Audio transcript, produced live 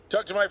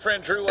Talk to my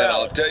friend Drew And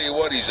I'll Allen, tell you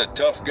what, he's a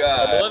tough a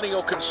guy.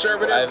 millennial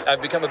conservative.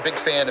 I've become a big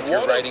fan of your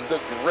one writing. of the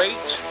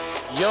great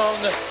young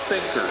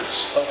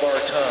thinkers of our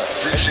time.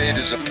 Appreciate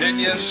his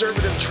opinions.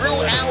 Conservative Drew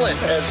Allen.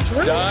 as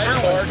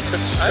die-hard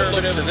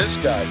conservative. I look to this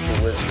guy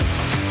for wisdom.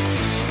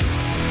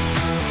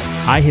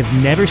 I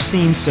have never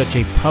seen such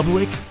a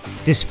public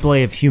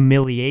display of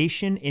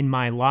humiliation in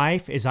my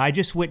life as I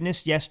just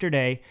witnessed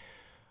yesterday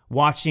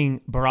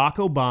watching Barack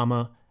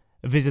Obama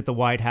visit the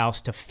White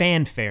House to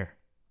fanfare.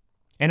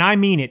 And I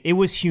mean it. It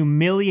was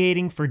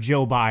humiliating for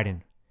Joe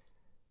Biden.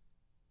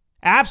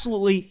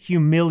 Absolutely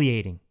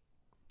humiliating.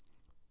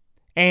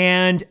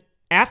 And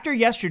after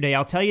yesterday,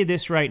 I'll tell you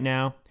this right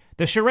now,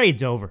 the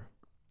charade's over.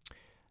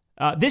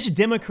 This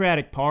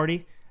Democratic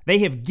Party, they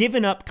have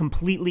given up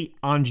completely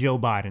on Joe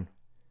Biden.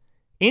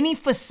 Any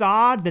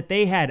facade that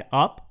they had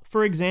up,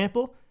 for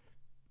example,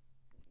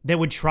 that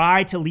would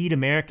try to lead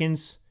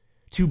Americans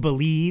to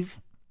believe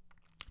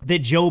that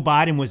Joe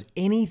Biden was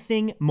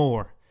anything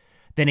more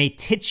than a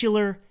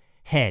titular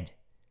head,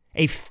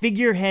 a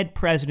figurehead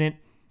president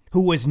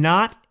who was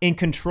not in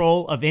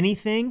control of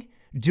anything,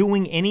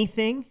 doing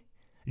anything,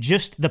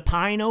 just the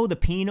Pino,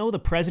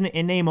 the president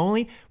in name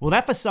only. Well,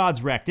 that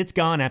facade's wrecked. It's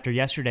gone after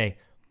yesterday.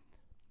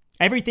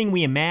 Everything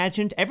we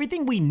imagined,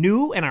 everything we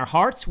knew in our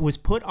hearts was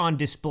put on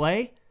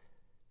display,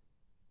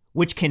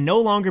 which can no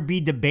longer be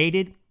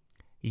debated,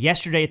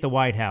 yesterday at the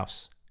White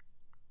House.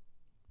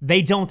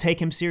 They don't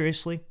take him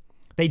seriously.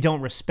 They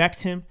don't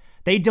respect him.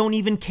 They don't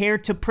even care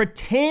to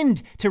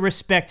pretend to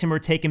respect him or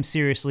take him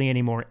seriously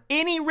anymore.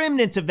 Any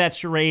remnants of that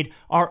charade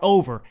are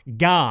over,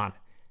 gone.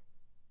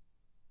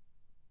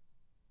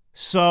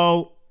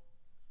 So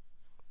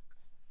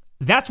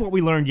that's what we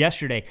learned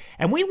yesterday.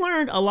 And we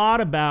learned a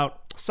lot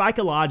about,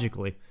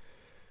 psychologically,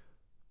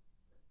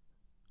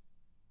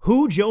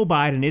 who Joe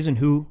Biden is and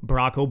who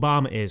Barack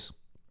Obama is.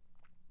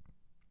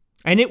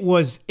 And it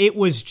was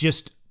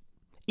just,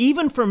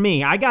 even for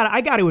me, I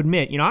got to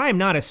admit, I am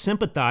not a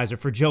sympathizer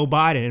for Joe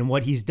Biden and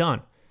what he's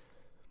done.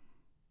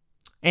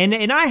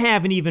 And I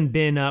haven't even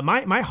been,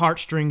 my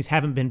heartstrings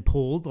haven't been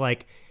pulled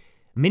like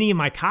many of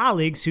my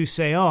colleagues who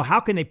say, oh,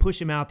 how can they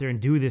push him out there and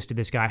do this to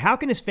this guy? How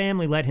can his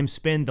family let him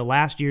spend the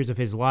last years of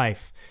his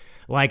life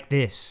like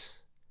this?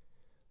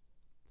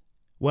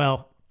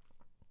 Well,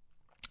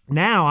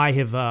 now I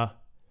have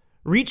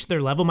reached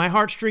their level. My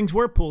heartstrings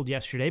were pulled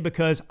yesterday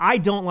because I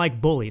don't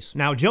like bullies.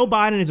 Now, Joe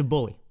Biden is a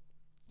bully.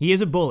 He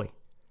is a bully.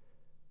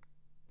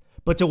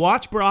 But to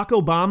watch Barack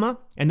Obama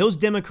and those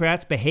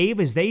Democrats behave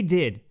as they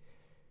did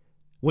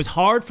was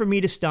hard for me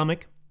to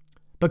stomach,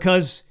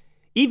 because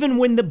even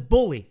when the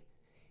bully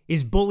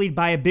is bullied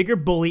by a bigger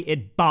bully,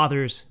 it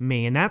bothers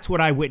me. And that's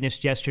what I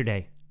witnessed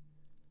yesterday.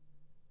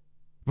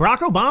 Barack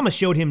Obama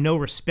showed him no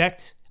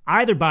respect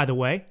either, by the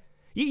way.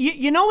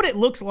 You know what it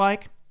looks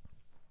like?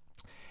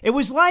 It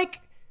was like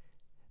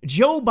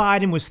Joe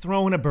Biden was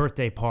throwing a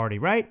birthday party,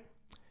 right?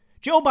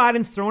 Joe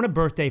Biden's throwing a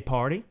birthday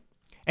party,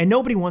 and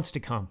nobody wants to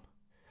come.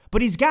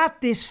 But he's got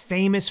this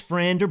famous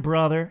friend or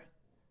brother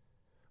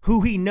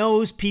who he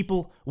knows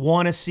people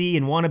want to see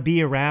and want to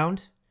be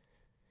around.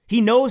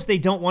 He knows they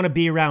don't want to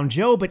be around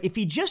Joe, but if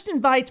he just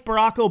invites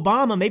Barack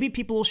Obama, maybe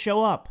people will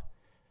show up.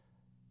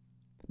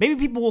 Maybe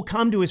people will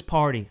come to his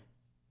party.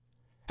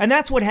 And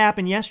that's what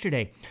happened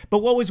yesterday.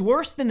 But what was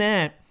worse than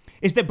that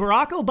is that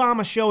Barack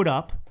Obama showed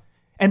up,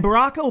 and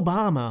Barack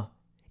Obama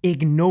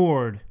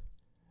ignored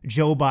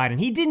Joe Biden.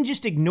 He didn't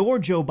just ignore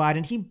Joe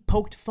Biden, he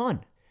poked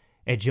fun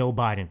at Joe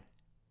Biden.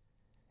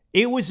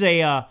 It was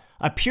a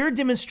pure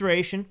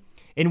demonstration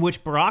in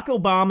which Barack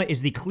Obama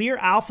is the clear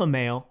alpha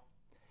male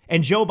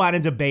and Joe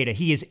Biden's a beta.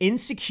 He is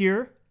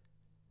insecure,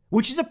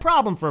 which is a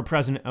problem for a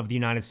president of the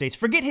United States.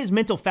 Forget his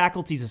mental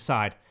faculties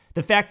aside.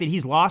 The fact that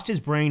he's lost his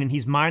brain and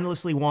he's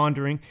mindlessly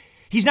wandering.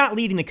 He's not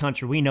leading the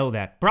country. We know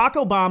that. Barack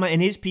Obama and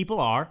his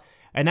people are,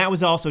 and that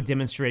was also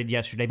demonstrated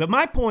yesterday. But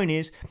my point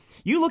is,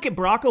 you look at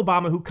Barack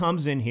Obama, who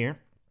comes in here,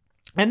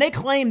 and they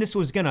claim this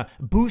was going to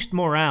boost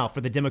morale for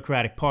the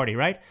Democratic Party,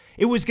 right?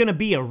 It was going to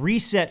be a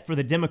reset for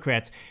the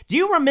Democrats. Do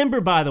you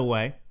remember, by the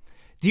way,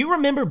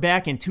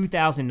 back in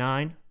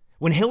 2009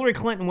 when Hillary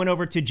Clinton went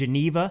over to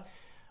Geneva,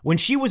 when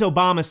she was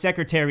Obama's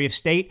Secretary of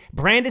State,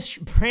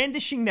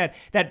 brandishing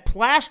that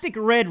plastic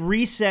red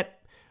reset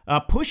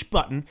push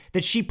button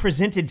that she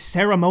presented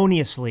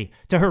ceremoniously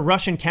to her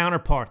Russian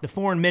counterpart, the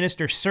foreign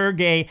minister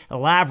Sergei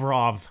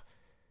Lavrov.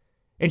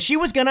 And she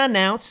was going to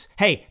announce,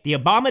 hey, the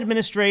Obama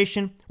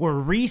administration were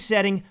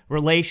resetting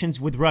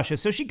relations with Russia.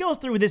 So she goes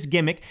through this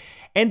gimmick,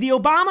 and the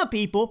Obama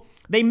people,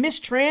 they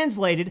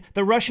mistranslated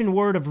the Russian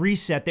word of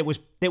reset that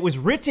was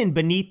written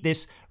beneath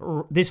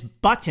this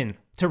button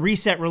to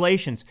reset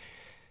relations.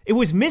 It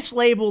was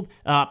mislabeled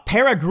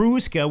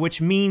Peragruska,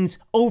 which means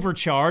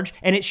overcharge,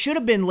 and it should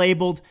have been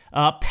labeled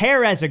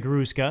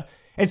Peresagruska,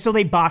 and so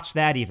they botched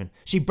that even.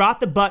 She brought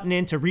the button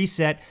in to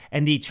reset,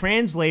 and the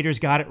translators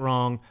got it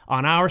wrong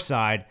on our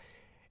side,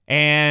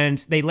 and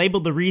they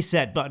labeled the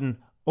reset button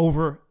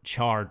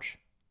overcharge.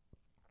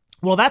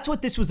 Well, that's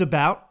what this was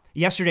about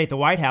yesterday at the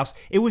White House.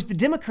 It was the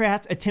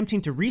Democrats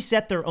attempting to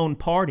reset their own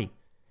party,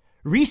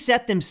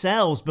 reset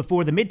themselves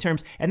before the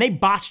midterms, and they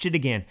botched it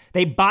again.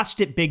 They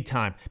botched it big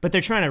time. But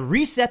they're trying to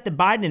reset the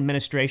Biden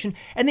administration,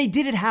 and they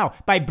did it how?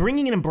 By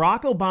bringing in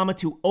Barack Obama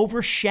to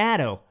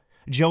overshadow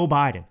Joe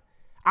Biden.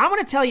 I'm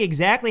going to tell you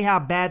exactly how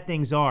bad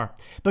things are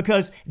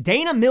because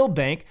Dana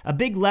Milbank, a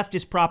big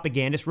leftist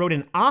propagandist, wrote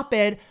an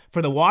op-ed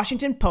for the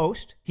Washington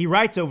Post. He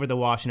writes over the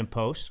Washington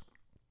Post.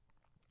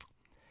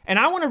 And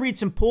I want to read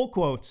some pull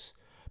quotes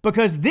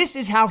because this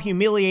is how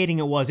humiliating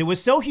it was. It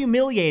was so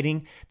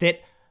humiliating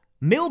that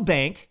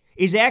Milbank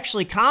is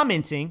actually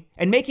commenting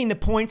and making the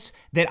points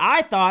that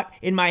I thought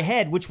in my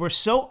head, which were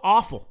so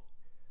awful.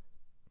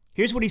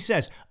 Here's what he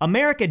says.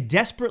 America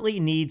desperately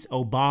needs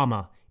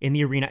Obama in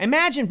the arena.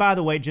 Imagine, by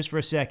the way, just for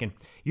a second,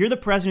 you're the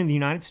president of the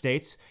United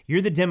States.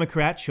 You're the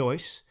Democrat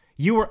choice.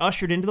 You were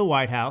ushered into the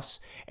White House,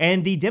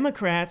 and the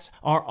Democrats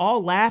are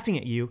all laughing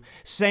at you,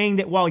 saying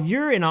that while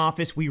you're in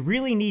office, we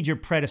really need your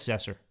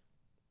predecessor.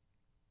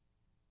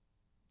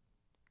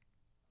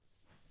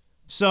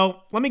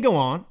 So let me go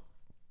on.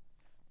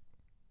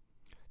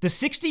 The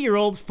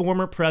 60-year-old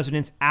former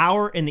president's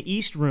hour in the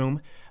East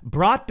Room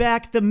brought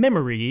back the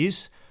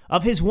memories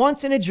of his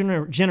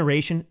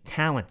once-in-a-generation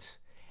talent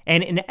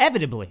and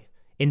inevitably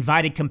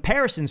invited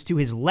comparisons to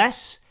his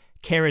less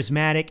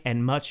charismatic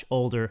and much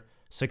older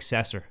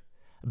successor.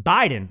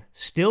 Biden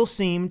still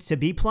seemed to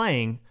be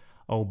playing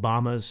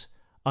Obama's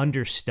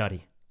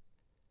understudy.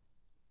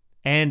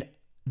 And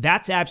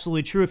that's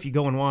absolutely true if you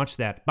go and watch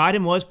that.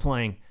 Biden was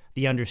playing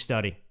the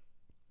understudy.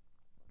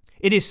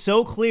 It is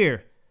so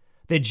clear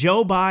that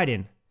Joe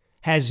Biden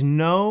has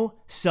no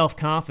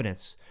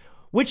self-confidence,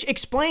 which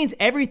explains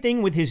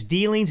everything with his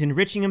dealings,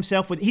 enriching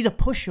himself with. He's a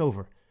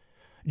pushover.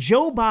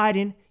 Joe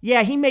Biden,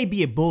 yeah, he may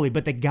be a bully,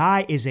 but the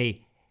guy is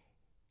a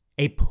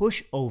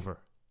pushover.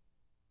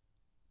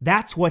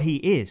 That's what he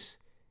is.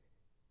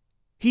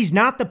 He's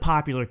not the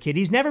popular kid.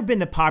 He's never been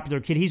the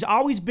popular kid. He's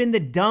always been the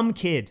dumb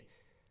kid.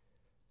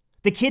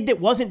 The kid that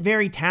wasn't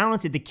very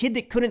talented, the kid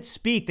that couldn't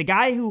speak, the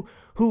guy who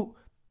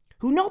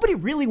nobody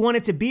really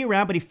wanted to be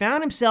around, but he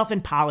found himself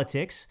in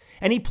politics,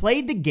 and he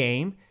played the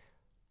game,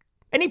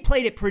 and he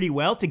played it pretty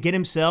well to get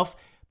himself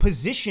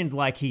positioned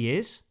like he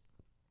is.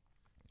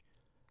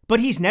 But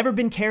he's never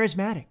been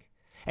charismatic.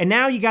 And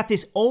now you got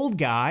this old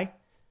guy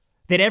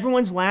that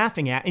everyone's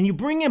laughing at, and you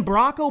bring in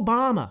Barack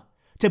Obama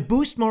to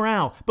boost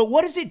morale. But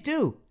what does it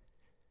do?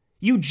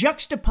 You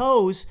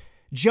juxtapose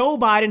Joe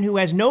Biden, who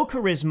has no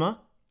charisma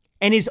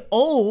and is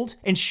old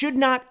and should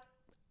not,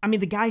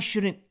 the guy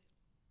shouldn't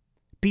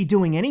be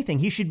doing anything.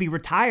 He should be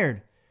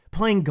retired,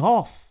 playing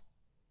golf,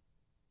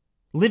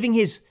 living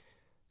his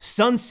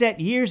sunset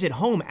years at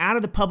home out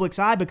of the public's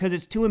eye because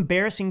it's too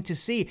embarrassing to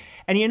see.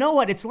 And you know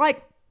what? It's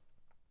like,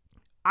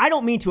 I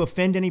don't mean to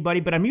offend anybody,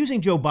 but I'm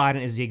using Joe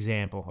Biden as the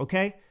example,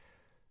 okay?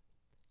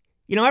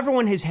 You know,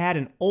 everyone has had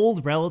an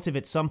old relative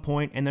at some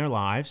point in their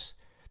lives.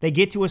 They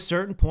get to a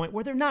certain point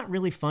where they're not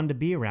really fun to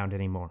be around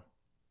anymore.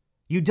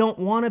 You don't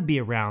want to be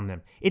around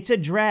them. It's a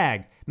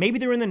drag. Maybe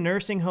they're in the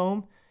nursing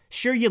home.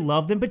 Sure, you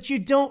love them, but you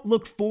don't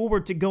look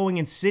forward to going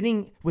and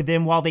sitting with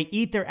them while they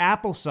eat their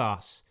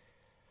applesauce.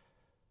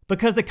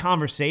 Because the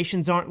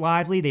conversations aren't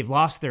lively, they've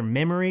lost their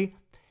memory.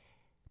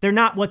 They're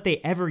not what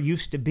they ever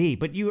used to be,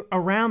 but you're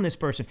around this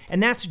person.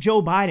 And that's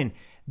Joe Biden.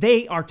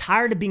 They are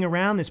tired of being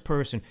around this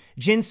person.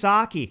 Jen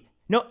Psaki.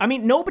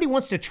 Nobody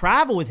wants to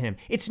travel with him.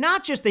 It's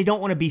not just they don't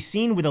want to be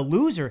seen with a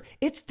loser.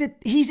 It's that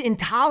he's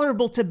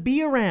intolerable to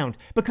be around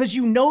because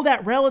you know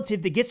that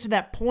relative that gets to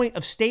that point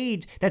of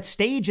that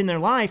stage in their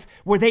life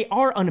where they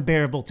are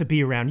unbearable to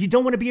be around. You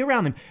don't want to be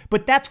around them.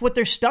 But that's what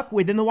they're stuck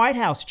with in the White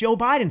House, Joe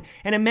Biden.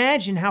 And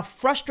imagine how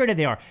frustrated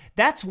they are.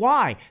 That's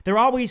why they're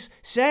always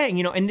saying,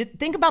 and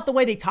think about the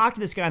way they talk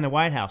to this guy in the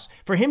White House.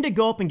 For him to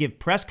go up and give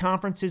press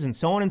conferences and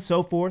so on and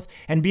so forth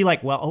and be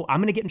like, I'm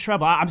going to get in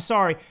trouble. I'm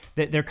sorry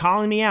that they're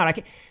calling me out.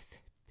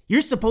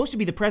 You're supposed to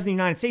be the president of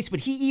the United States, but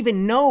he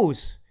even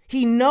knows.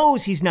 He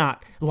knows he's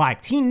not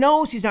liked. He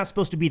knows he's not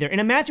supposed to be there. And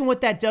imagine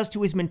what that does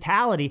to his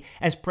mentality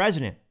as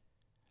president.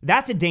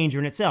 That's a danger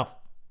in itself.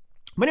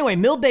 But anyway,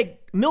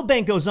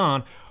 Milbank goes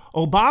on.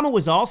 Obama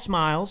was all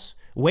smiles,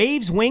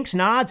 waves, winks,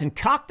 nods, and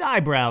cocked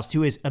eyebrows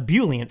to his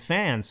ebullient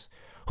fans,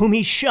 whom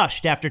he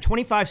shushed after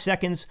 25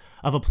 seconds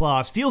of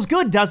applause. Feels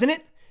good, doesn't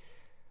it?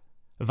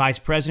 Vice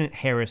President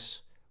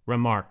Harris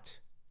remarked.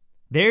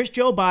 There's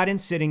Joe Biden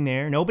sitting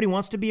there. Nobody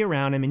wants to be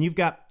around him. And you've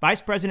got Vice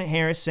President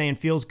Harris saying,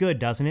 feels good,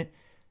 doesn't it,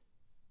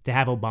 to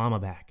have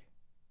Obama back.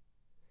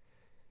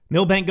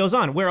 Milbank goes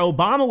on. Where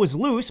Obama was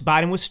loose,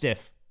 Biden was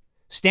stiff,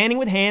 standing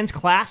with hands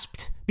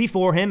clasped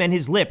before him and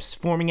his lips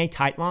forming a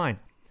tight line.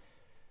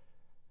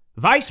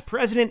 Vice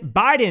President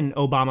Biden,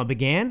 Obama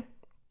began.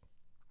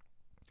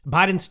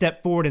 Biden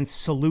stepped forward and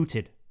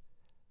saluted.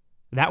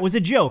 That was a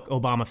joke,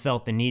 Obama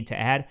felt the need to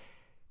add.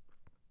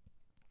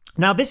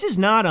 Now, this is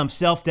not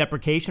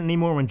self-deprecation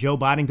anymore when Joe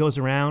Biden goes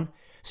around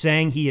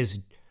saying he is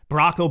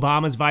Barack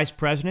Obama's vice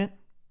president.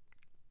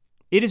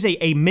 It is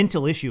a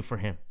mental issue for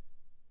him.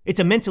 It's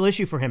a mental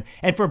issue for him.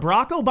 And for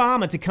Barack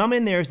Obama to come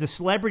in there as the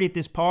celebrity at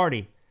this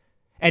party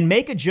and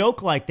make a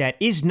joke like that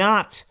is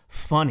not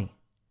funny.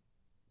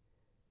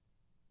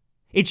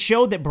 It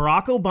showed that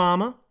Barack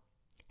Obama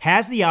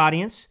has the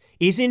audience,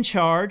 is in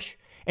charge,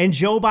 and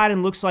Joe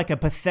Biden looks like a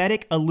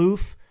pathetic,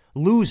 aloof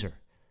loser.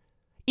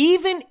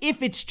 Even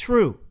if it's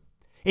true,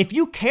 if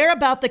you care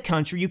about the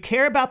country, you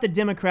care about the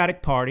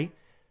Democratic Party,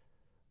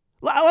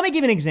 let me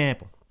give you an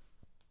example.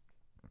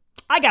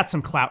 I got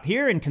some clout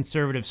here in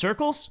conservative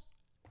circles.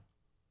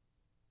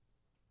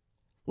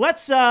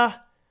 Let's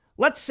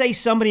say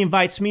somebody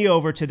invites me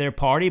over to their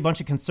party. A bunch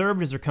of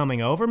conservatives are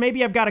coming over.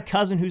 Maybe I've got a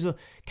cousin who's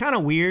kind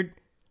of weird,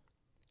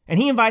 and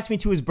he invites me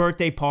to his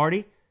birthday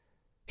party.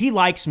 He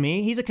likes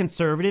me. He's a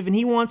conservative, and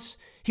he wants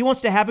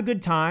to have a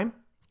good time.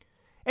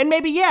 And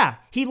maybe, yeah,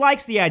 he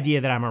likes the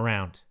idea that I'm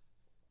around.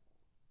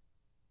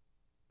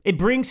 It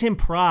brings him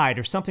pride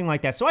or something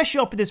like that. So I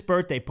show up at this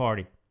birthday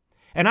party,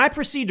 and I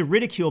proceed to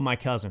ridicule my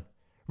cousin,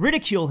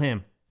 ridicule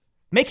him,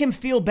 make him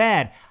feel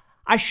bad.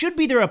 I should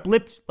be there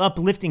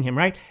uplifting him,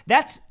 right?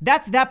 That's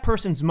that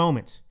person's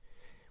moment.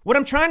 What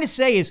I'm trying to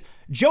say is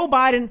Joe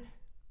Biden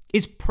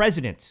is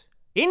president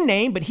in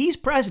name, but he's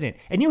president.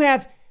 And you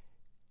have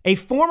a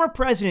former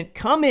president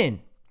come in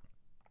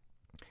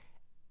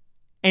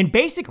and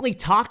basically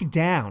talk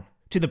down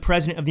to the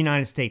president of the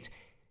United States.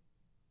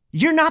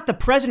 You're not the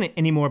president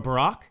anymore,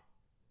 Barack.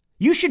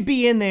 You should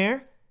be in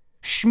there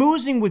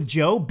schmoozing with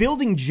Joe,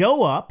 building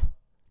Joe up,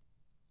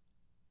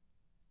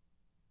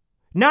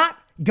 not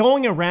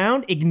going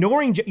around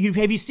ignoring Joe.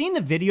 Have you seen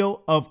the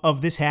video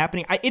of this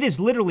happening?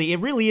 It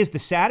really is the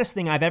saddest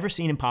thing I've ever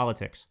seen in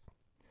politics.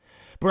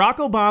 Barack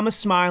Obama's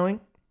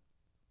smiling.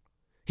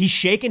 He's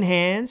shaking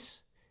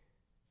hands.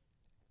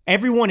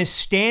 Everyone is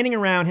standing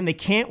around him. They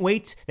can't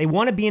wait. They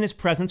want to be in his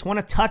presence, want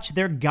to touch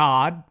their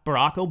god,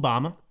 Barack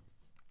Obama.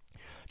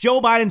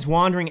 Joe Biden's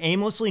wandering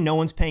aimlessly. No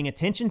one's paying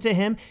attention to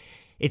him.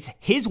 It's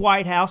his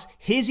White House,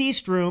 his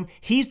East Room.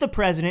 He's the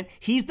president.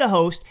 He's the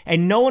host,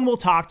 and no one will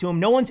talk to him.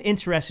 No one's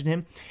interested in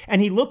him.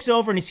 And he looks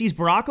over and he sees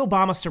Barack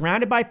Obama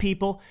surrounded by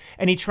people,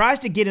 and he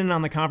tries to get in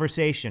on the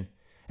conversation.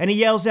 And he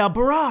yells out,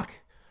 "Barack,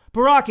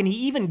 Barack," and he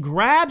even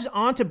grabs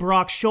onto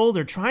Barack's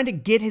shoulder, trying to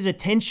get his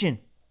attention.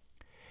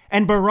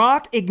 And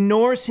Barack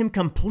ignores him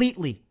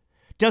completely,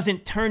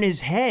 doesn't turn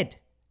his head.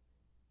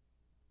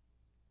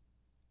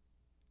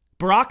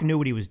 Barack knew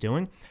what he was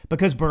doing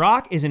because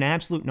Barack is an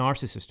absolute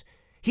narcissist.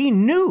 He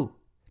knew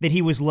that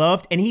he was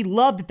loved, and he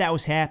loved that that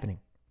was happening.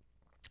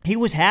 He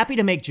was happy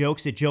to make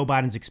jokes at Joe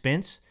Biden's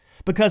expense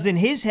because in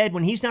his head,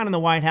 when he's not in the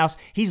White House,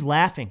 he's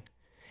laughing.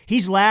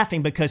 He's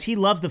laughing because he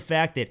loves the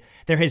fact that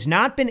there has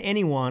not been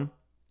anyone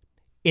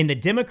in the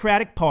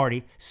Democratic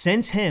Party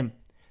since him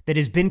that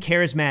has been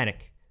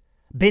charismatic,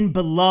 been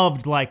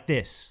beloved like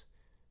this.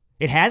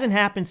 It hasn't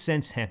happened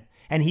since him.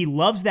 And he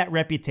loves that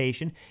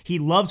reputation. He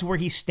loves where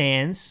he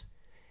stands.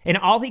 And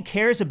all he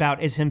cares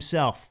about is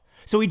himself.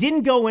 So he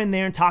didn't go in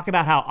there and talk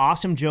about how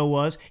awesome Joe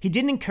was. He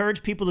didn't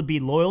encourage people to be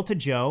loyal to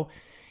Joe.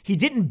 He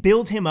didn't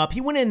build him up.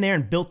 He went in there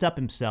and built up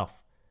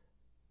himself.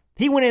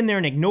 He went in there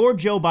and ignored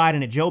Joe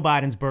Biden at Joe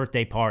Biden's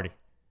birthday party.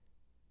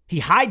 He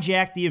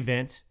hijacked the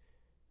event.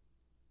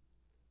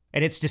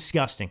 And it's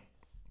disgusting.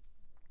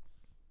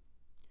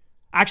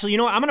 Actually, you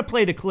know what? I'm going to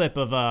play the clip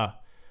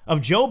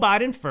of Joe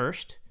Biden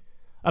first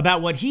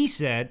about what he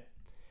said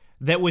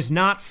that was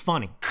not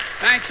funny.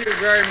 Thank you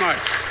very much.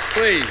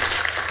 Please.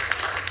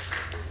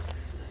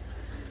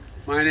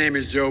 My name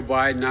is Joe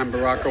Biden. I'm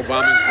Barack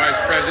Obama's vice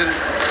president.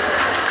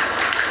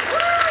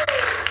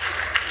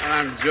 And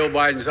I'm Joe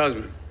Biden's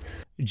husband.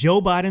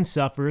 Joe Biden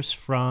suffers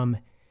from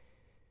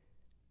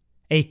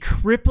a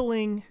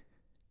crippling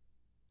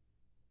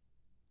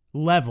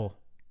level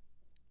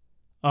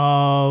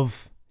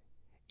of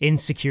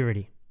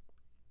insecurity.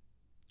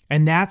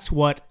 And that's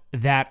what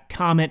that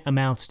comment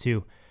amounts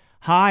to.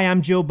 Hi,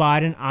 I'm Joe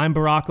Biden. I'm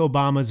Barack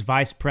Obama's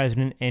vice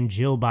president and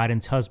Jill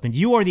Biden's husband.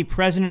 You are the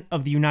president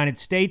of the United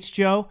States,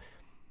 Joe.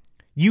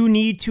 You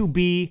need to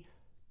be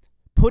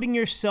putting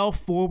yourself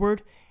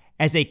forward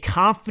as a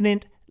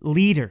confident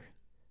leader.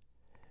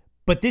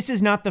 But this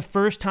is not the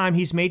first time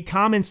he's made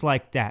comments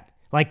like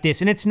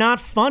this. And it's not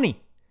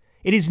funny.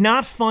 It is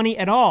not funny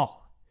at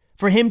all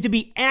for him to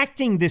be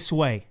acting this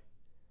way.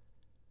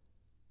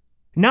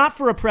 Not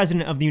for a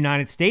president of the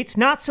United States,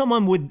 not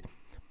someone with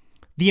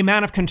the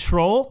amount of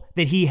control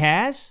that he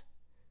has,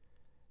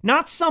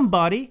 not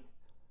somebody.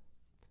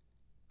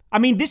 I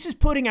mean, this is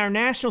putting our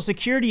national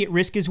security at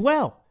risk as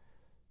well.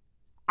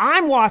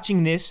 I'm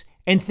watching this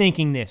and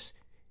thinking this.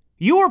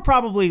 You are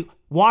probably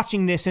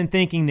watching this and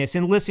thinking this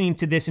and listening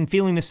to this and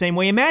feeling the same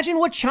way. Imagine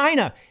what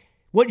China,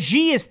 what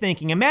Xi is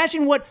thinking.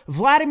 Imagine what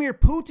Vladimir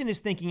Putin is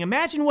thinking.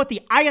 Imagine what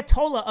the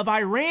Ayatollah of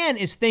Iran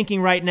is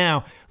thinking right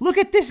now. Look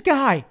at this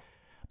guy.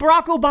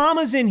 Barack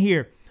Obama's in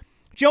here.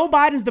 Joe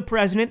Biden's the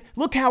president.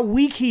 Look how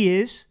weak he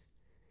is.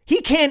 He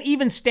can't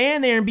even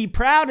stand there and be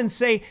proud and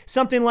say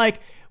something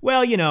like,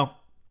 well, you know,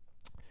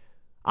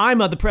 I'm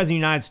the president of the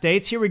United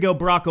States. Here we go,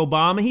 Barack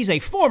Obama. He's a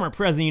former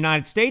president of the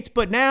United States,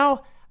 but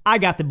now I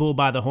got the bull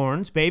by the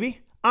horns,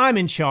 baby. I'm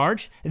in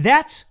charge.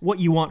 That's what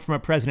you want from a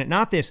president,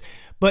 not this.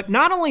 But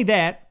not only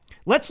that,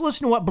 let's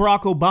listen to what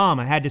Barack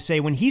Obama had to say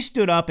when he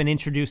stood up and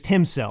introduced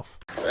himself.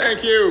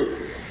 Thank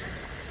you.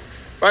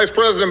 Vice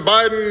President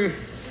Biden,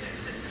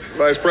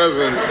 Vice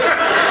President.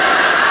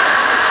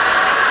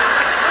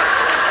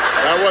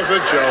 That was a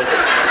joke.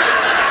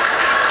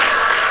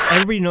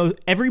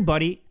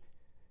 Everybody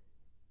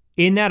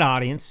in that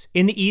audience,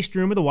 in the East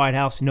Room of the White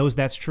House, knows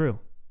that's true.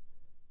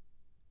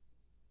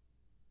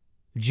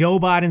 Joe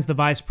Biden's the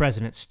vice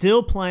president,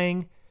 still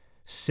playing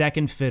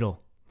second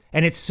fiddle.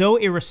 And it's so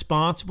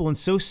irresponsible and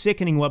so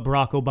sickening what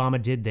Barack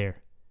Obama did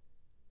there.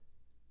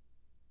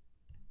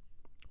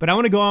 But I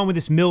want to go on with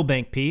this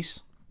Milbank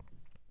piece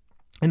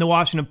in the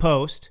Washington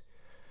Post.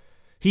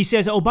 He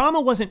says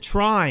Obama wasn't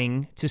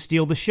trying to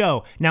steal the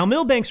show. Now,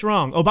 Milbank's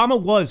wrong.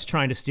 Obama was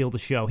trying to steal the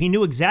show. He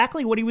knew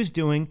exactly what he was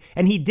doing,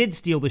 and he did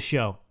steal the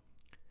show.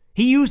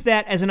 He used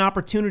that as an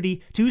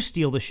opportunity to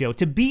steal the show,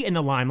 to be in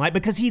the limelight,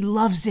 because he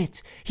loves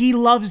it. He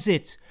loves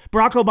it.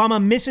 Barack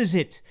Obama misses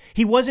it.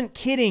 He wasn't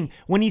kidding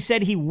when he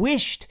said he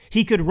wished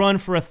he could run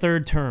for a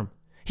third term.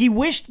 He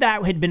wished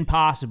that had been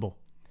possible,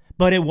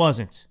 but it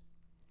wasn't.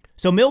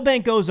 So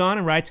Milbank goes on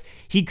and writes,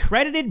 he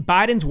credited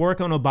Biden's work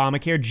on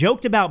Obamacare,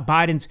 joked about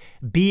Biden's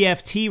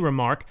BFT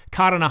remark,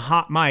 caught on a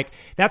hot mic.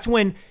 That's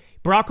when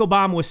Barack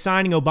Obama was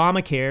signing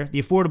Obamacare, the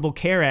Affordable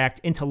Care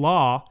Act, into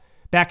law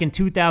back in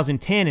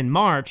 2010 in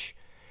March.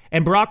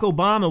 And Barack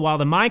Obama, while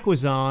the mic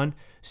was on,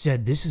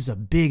 said, this is a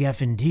big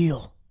effing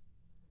deal.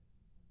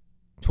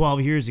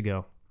 12 years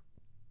ago.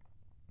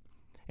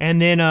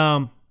 And then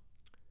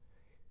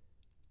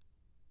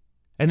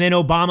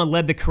Obama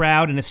led the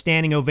crowd in a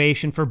standing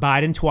ovation for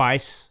Biden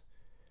twice,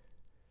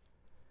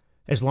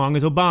 as long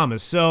as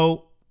Obama's.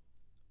 So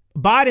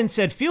Biden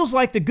said, feels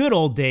like the good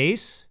old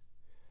days.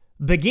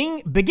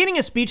 Beginning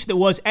a speech that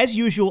was, as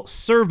usual,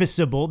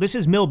 serviceable. This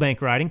is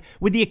Milbank writing,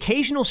 with the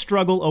occasional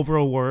struggle over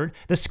a word,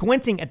 the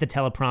squinting at the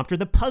teleprompter,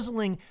 the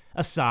puzzling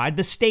aside,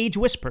 the stage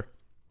whisper.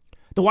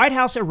 The White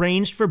House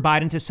arranged for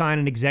Biden to sign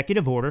an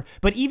executive order,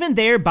 but even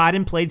there,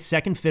 Biden played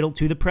second fiddle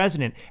to the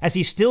president, as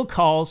he still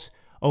calls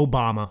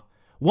Obama.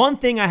 One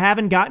thing I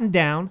haven't gotten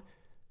down,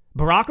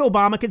 Barack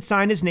Obama could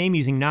sign his name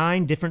using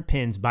 9 different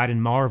pens, Biden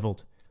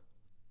marveled.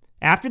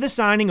 After the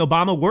signing,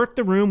 Obama worked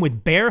the room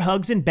with bear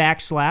hugs and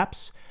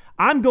backslaps.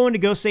 I'm going to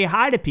go say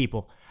hi to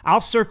people.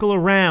 I'll circle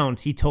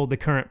around, he told the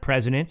current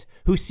president,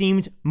 who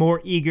seemed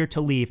more eager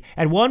to leave.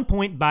 At one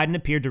point, Biden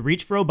appeared to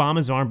reach for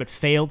Obama's arm, but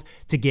failed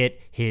to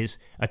get his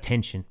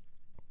attention.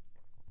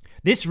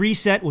 This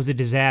reset was a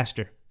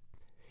disaster.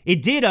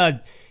 It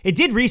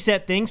did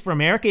reset things for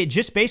America. It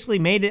just basically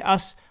made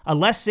us a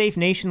less safe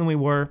nation than we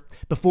were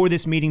before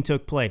this meeting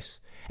took place.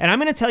 And I'm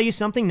going to tell you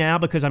something now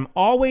because I'm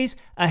always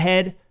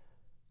ahead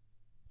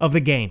of the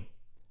game.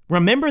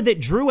 Remember that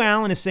Drew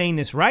Allen is saying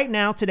this right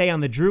now today on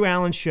the Drew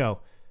Allen Show.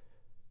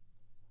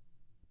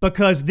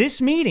 Because in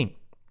this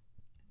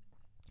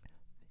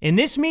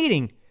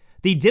meeting,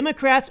 the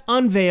Democrats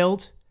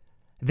unveiled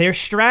their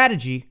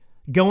strategy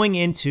going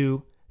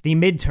into the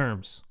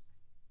midterms.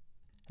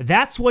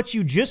 That's what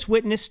you just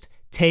witnessed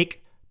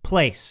take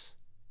place.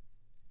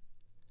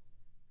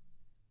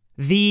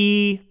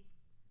 The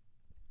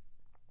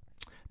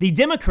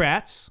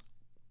Democrats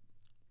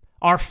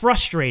are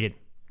frustrated,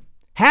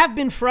 have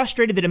been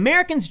frustrated that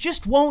Americans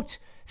just won't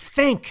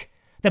thank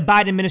the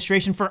Biden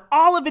administration for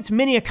all of its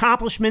many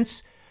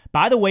accomplishments,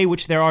 by the way,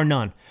 which there are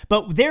none.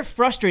 But they're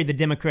frustrated, the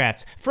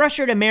Democrats.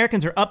 Frustrated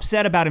Americans are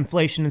upset about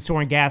inflation and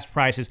soaring gas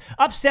prices.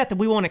 Upset that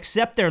we won't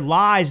accept their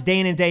lies day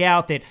in and day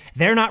out, that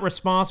they're not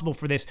responsible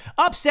for this.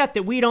 Upset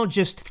that we don't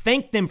just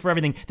thank them for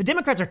everything. The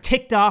Democrats are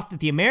ticked off that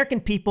the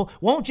American people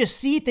won't just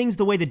see things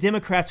the way the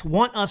Democrats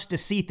want us to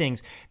see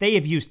things. They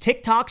have used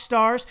TikTok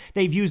stars.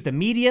 They've used the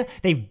media.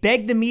 They've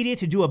begged the media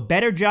to do a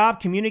better job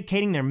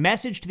communicating their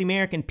message to the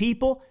American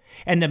people.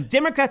 And the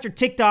Democrats are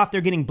ticked off.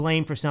 They're getting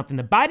blamed for something.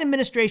 The Biden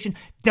administration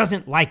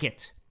doesn't like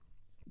it.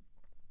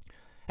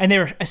 And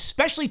they're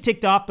especially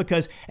ticked off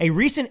because a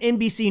recent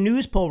NBC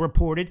News poll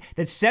reported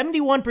that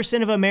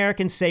 71% of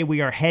Americans say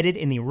we are headed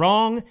in the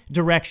wrong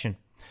direction.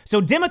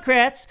 So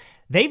Democrats,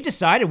 they've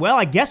decided, well,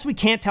 I guess we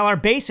can't tell our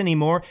base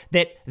anymore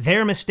that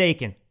they're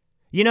mistaken.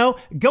 You know,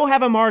 go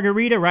have a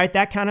margarita, right?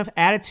 That kind of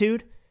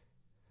attitude.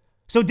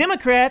 So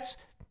Democrats,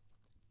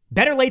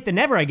 better late than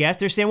never, I guess,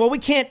 they're saying, well, we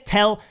can't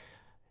tell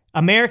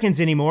Americans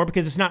anymore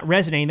because it's not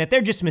resonating, that they're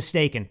just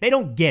mistaken. They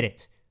don't get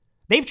it.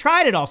 They've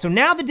tried it all. So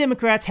now the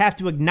Democrats have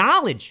to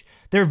acknowledge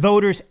their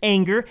voters'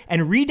 anger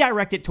and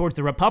redirect it towards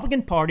the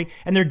Republican Party,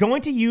 and they're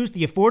going to use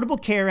the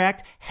Affordable Care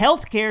Act,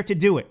 health care, to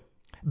do it.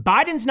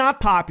 Biden's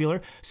not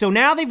popular, so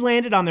now they've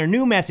landed on their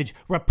new message.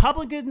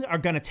 Republicans are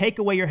going to take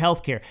away your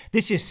health care.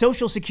 This is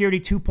Social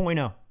Security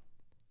 2.0.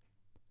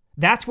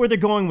 That's where they're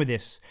going with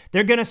this.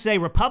 They're going to say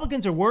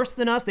Republicans are worse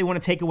than us. They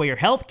want to take away your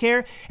health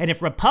care. And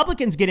if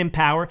Republicans get in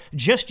power,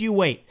 just you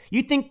wait.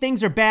 You think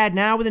things are bad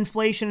now with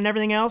inflation and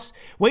everything else?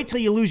 Wait till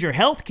you lose your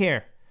health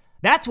care.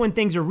 That's when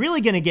things are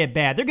really going to get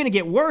bad. They're going to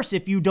get worse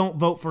if you don't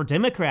vote for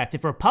Democrats.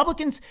 If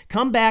Republicans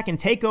come back and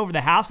take over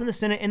the House and the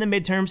Senate in the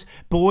midterms,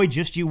 boy,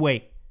 just you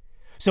wait.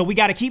 So we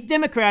got to keep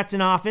Democrats in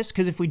office,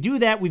 because if we do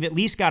that, we've at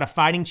least got a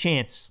fighting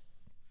chance.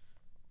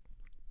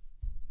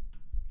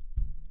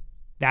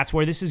 That's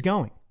where this is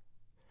going.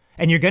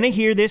 And you're going to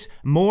hear this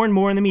more and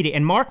more in the media.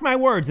 And mark my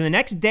words, in the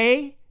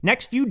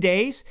next few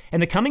days,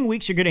 and the coming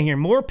weeks, you're going to hear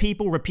more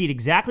people repeat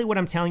exactly what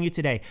I'm telling you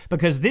today,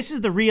 because this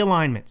is the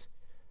realignment.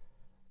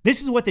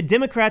 This is what the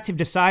Democrats have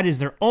decided is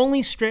their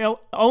only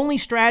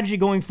strategy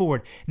going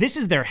forward. This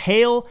is their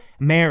Hail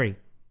Mary.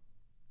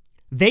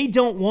 They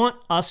don't want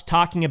us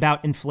talking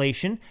about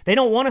inflation. They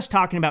don't want us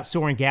talking about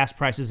soaring gas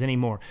prices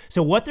anymore.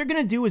 So what they're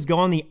going to do is go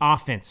on the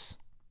offense.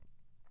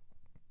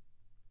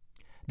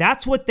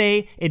 That's what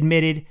they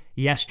admitted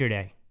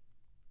yesterday.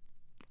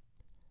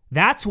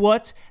 That's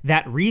what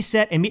that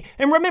reset and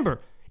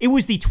remember, it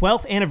was the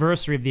 12th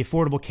anniversary of the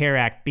Affordable Care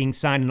Act being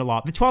signed into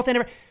law. The 12th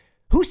anniversary.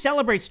 Who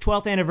celebrates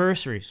 12th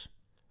anniversaries?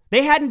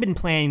 They hadn't been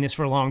planning this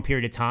for a long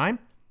period of time.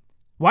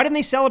 Why didn't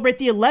they celebrate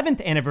the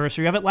 11th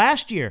anniversary of it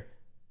last year?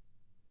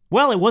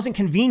 Well, it wasn't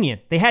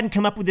convenient. They hadn't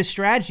come up with this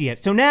strategy yet.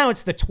 So now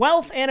it's the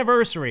 12th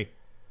anniversary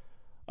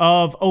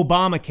of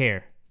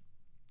Obamacare.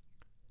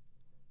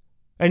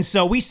 And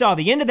so we saw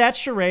the end of that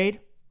charade.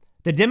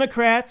 The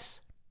Democrats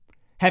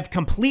have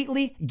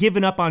completely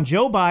given up on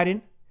Joe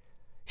Biden,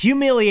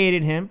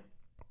 humiliated him,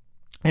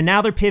 and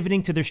now they're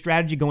pivoting to their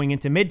strategy going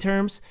into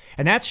midterms.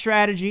 And that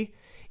strategy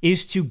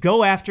is to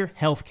go after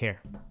health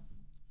care.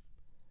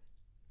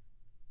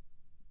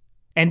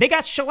 And they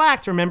got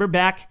shellacked, remember,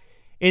 back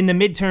in the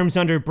midterms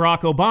under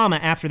Barack Obama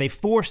after they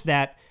forced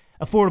that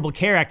Affordable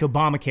Care Act,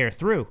 Obamacare,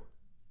 through.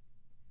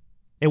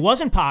 It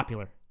wasn't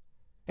popular.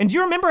 And do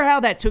you remember how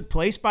that took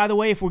place, by the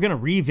way, if we're going to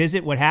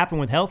revisit what happened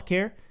with health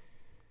care?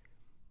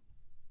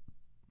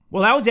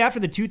 Well, that was after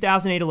the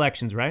 2008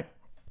 elections, right?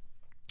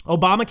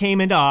 Obama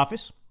came into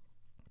office,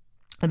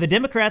 and the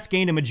Democrats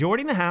gained a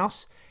majority in the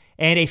House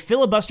and a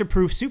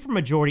filibuster-proof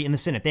supermajority in the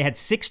Senate. They had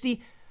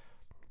 60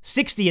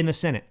 in the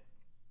Senate.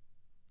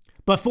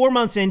 But 4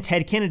 months in,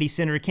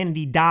 Senator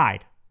Kennedy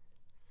died.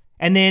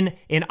 And then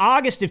in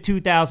August of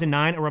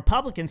 2009, a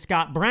Republican,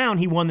 Scott Brown,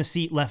 he won the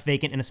seat left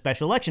vacant in a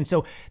special election.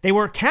 So they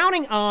were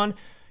counting on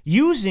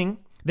using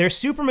their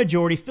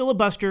supermajority,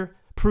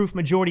 filibuster-proof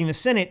majority in the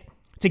Senate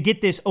to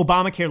get this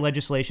Obamacare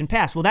legislation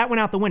passed. Well, that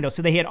went out the window.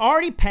 So they had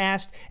already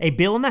passed a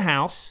bill in the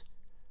House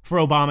for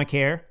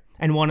Obamacare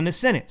and one in the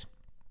Senate.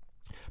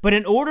 But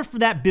in order for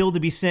that bill to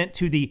be sent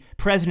to the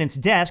president's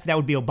desk, that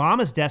would be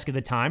Obama's desk at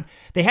the time,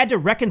 they had to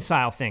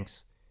reconcile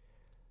things.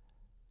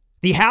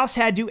 The House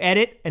had to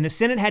edit and the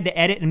Senate had to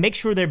edit and make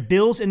sure their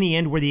bills in the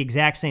end were the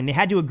exact same. They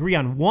had to agree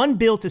on one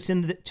bill to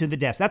send to the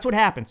desk. That's what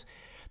happens.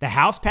 The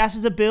House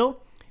passes a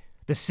bill,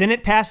 the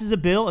Senate passes a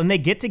bill, and they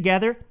get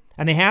together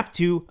and they have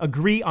to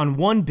agree on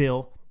one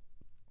bill.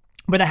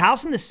 But the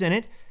House and the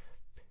Senate,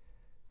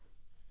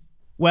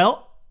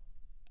 well,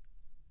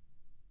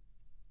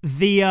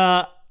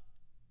 the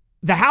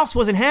House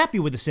wasn't happy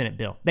with the Senate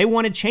bill. They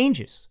wanted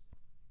changes.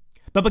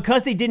 But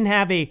because they didn't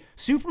have a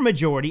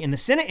supermajority in the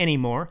Senate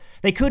anymore,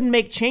 they couldn't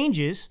make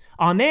changes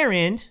on their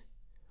end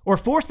or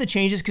force the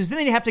changes because then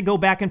they'd have to go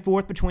back and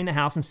forth between the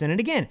House and Senate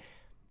again.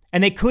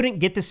 And they couldn't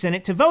get the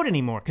Senate to vote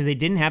anymore because they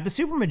didn't have the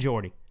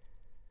supermajority.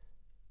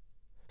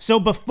 So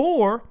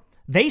before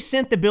they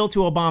sent the bill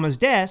to Obama's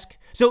desk,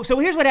 so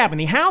here's what happened.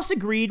 The House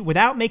agreed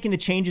without making the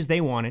changes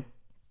they wanted.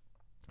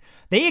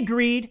 They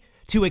agreed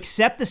to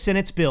accept the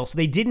Senate's bill so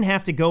they didn't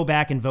have to go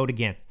back and vote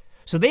again.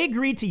 So they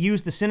agreed to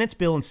use the Senate's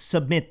bill and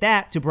submit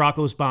that to Barack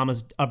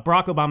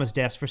Obama's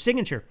desk for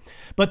signature.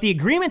 But the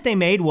agreement they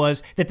made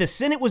was that the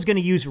Senate was going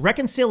to use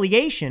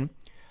reconciliation,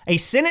 a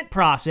Senate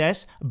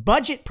process,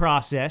 budget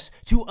process,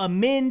 to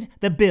amend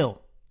the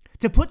bill,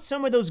 to put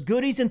some of those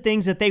goodies and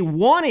things that they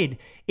wanted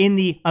in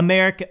the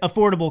America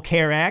Affordable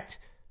Care Act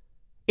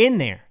in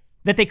there,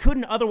 that they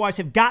couldn't otherwise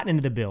have gotten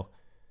into the bill.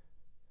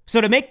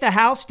 So to make the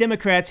House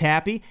Democrats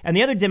happy and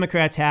the other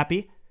Democrats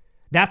happy,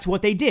 that's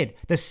what they did.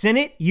 The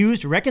Senate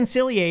used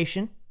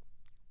reconciliation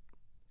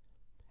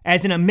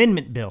as an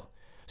amendment bill.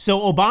 So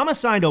Obama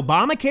signed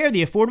Obamacare,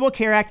 the Affordable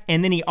Care Act,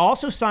 and then he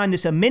also signed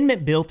this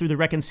amendment bill through the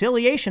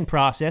reconciliation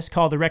process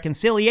called the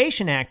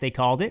Reconciliation Act, they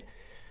called it,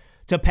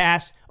 to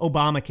pass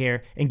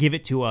Obamacare and give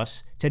it to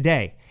us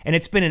today. And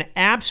it's been an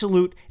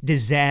absolute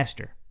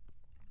disaster.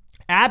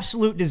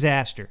 Absolute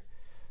disaster.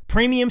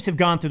 Premiums have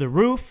gone through the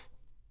roof.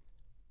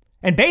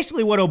 And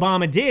basically what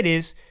Obama did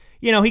is,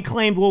 he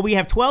claimed, well, we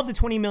have 12 to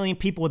 20 million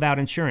people without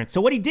insurance. So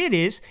what he did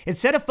is,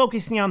 instead of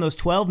focusing on those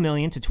 12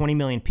 million to 20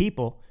 million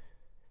people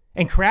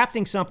and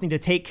crafting something to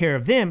take care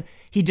of them,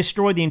 he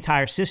destroyed the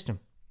entire system.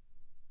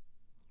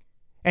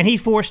 And he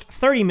forced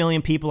 30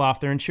 million people off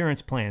their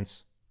insurance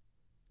plans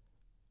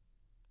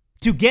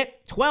to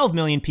get 12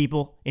 million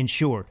people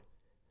insured.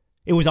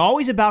 It was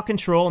always about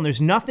control, and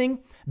there's nothing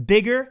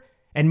bigger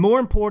and more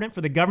important for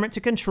the government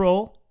to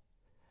control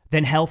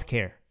than health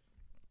care.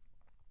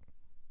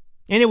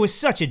 And it was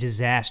such a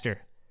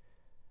disaster.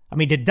 I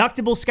mean,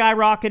 deductibles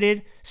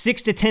skyrocketed,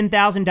 $6,000 to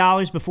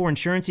 $10,000 before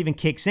insurance even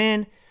kicks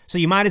in. So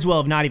you might as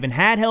well have not even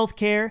had health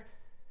care.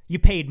 You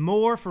paid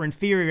more for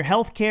inferior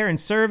health care and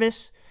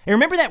service. And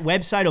remember that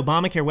website,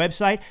 Obamacare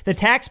website? The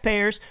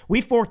taxpayers,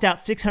 we forked out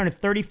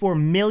 $634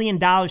 million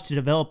to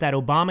develop that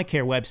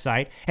Obamacare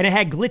website, and it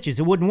had glitches.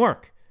 It wouldn't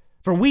work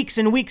for weeks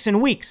and weeks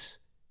and weeks.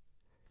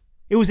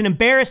 It was an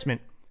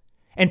embarrassment.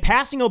 And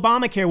passing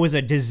Obamacare was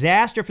a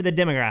disaster for the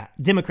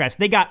Democrats.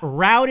 They got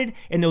routed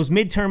in those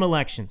midterm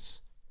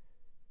elections.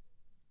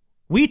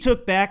 We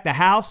took back the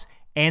House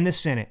and the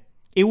Senate.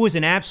 It was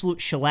an absolute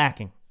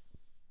shellacking.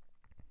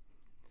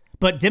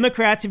 But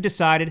Democrats have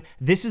decided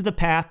this is the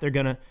path they're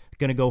going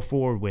to go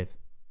forward with,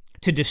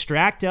 to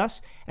distract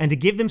us and to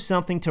give them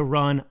something to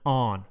run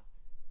on.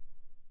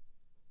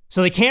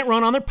 So they can't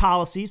run on their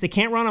policies. They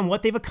can't run on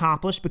what they've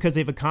accomplished because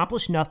they've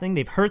accomplished nothing.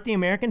 They've hurt the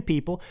American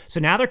people. So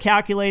now they're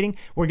calculating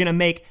we're going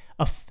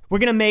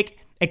to make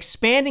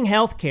expanding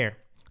health care.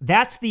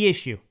 That's the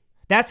issue.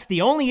 That's the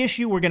only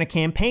issue we're going to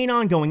campaign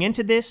on going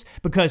into this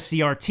because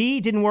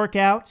CRT didn't work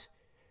out.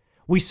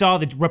 We saw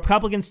the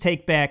Republicans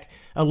take back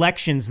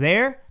elections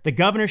there, the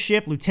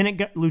governorship,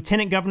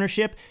 lieutenant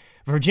governorship.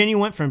 Virginia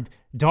went from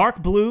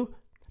dark blue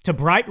to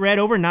bright red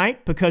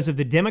overnight because of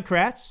the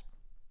Democrats.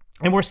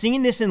 And we're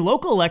seeing this in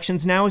local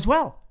elections now as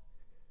well.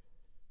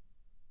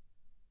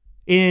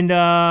 In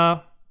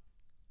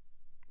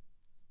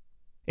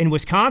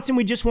Wisconsin,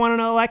 we just won an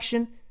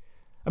election.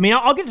 I mean,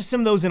 I'll get to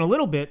some of those in a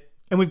little bit.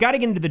 And we've got to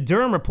get into the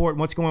Durham report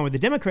and what's going on with the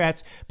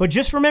Democrats. But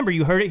just remember,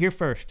 you heard it here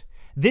first.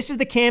 This is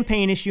the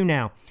campaign issue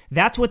now.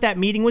 That's what that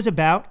meeting was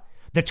about.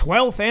 The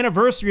 12th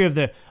anniversary of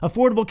the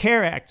Affordable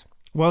Care Act.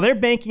 Well, they're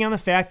banking on the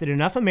fact that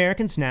enough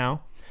Americans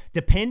now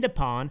depend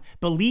upon,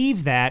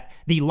 believe that,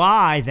 the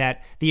lie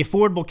that the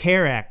Affordable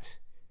Care Act,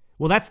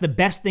 well, that's the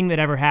best thing that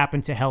ever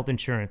happened to health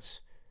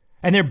insurance.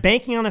 And they're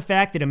banking on the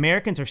fact that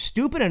Americans are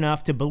stupid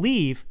enough to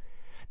believe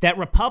that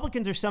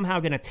Republicans are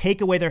somehow going to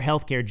take away their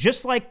health care,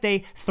 just like they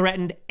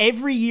threatened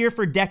every year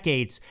for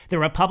decades that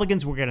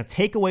Republicans were going to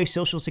take away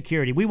Social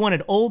Security. We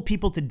wanted old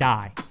people to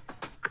die.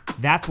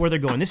 That's where they're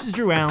going. This is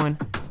Drew Allen.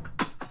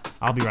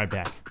 I'll be right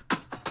back.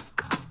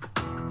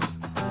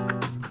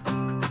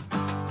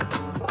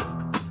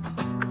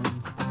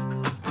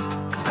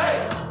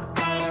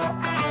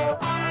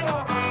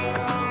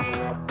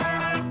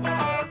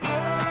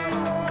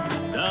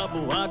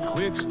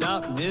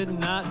 Stop,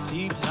 midnight,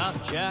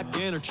 T-top, Jack,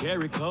 and a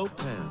cherry Coke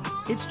town.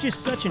 It's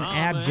just such an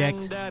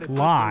abject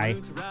lie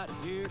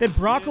that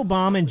Barack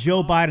Obama and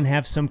Joe Biden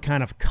have some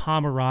kind of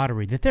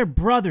camaraderie, that they're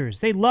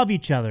brothers, they love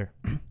each other.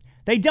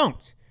 They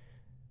don't.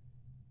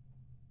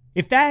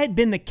 If that had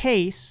been the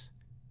case,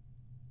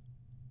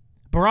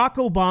 Barack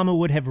Obama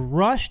would have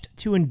rushed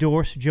to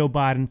endorse Joe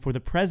Biden for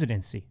the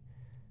presidency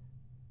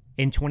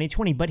in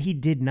 2020, but he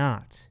did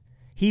not.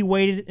 He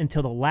waited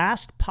until the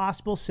last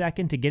possible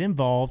second to get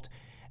involved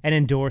and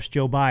endorse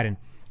Joe Biden.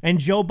 And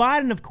Joe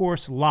Biden, of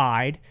course,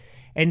 lied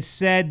and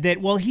said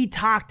that, well, he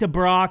talked to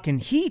Barack and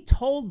he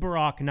told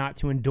Barack not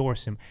to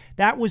endorse him.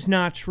 That was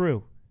not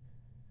true.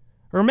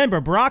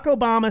 Remember, Barack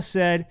Obama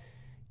said,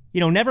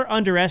 never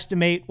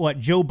underestimate what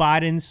Joe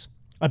Biden's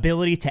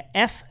ability to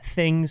F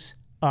things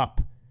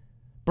up.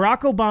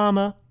 Barack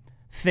Obama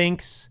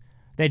thinks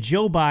that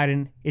Joe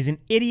Biden is an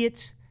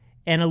idiot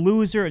and a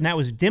loser, and that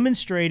was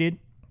demonstrated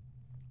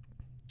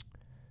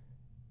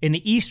in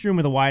the East Room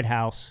of the White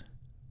House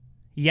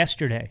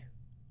yesterday.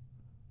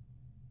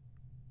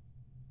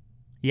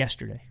 I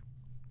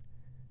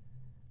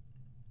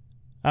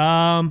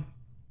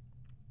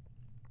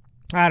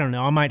don't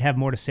know. I might have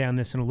more to say on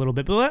this in a little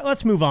bit, but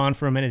let's move on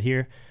for a minute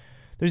here.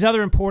 There's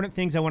other important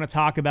things I want to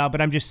talk about, but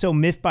I'm just so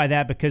miffed by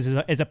that because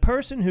as a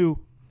person who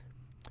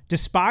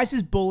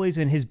despises bullies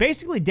and has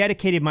basically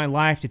dedicated my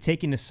life to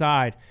taking the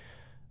side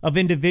of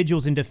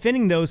individuals and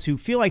defending those who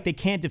feel like they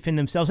can't defend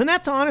themselves, and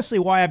that's honestly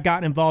why I've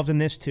gotten involved in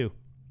this too.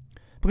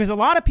 Because a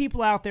lot of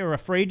people out there are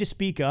afraid to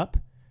speak up,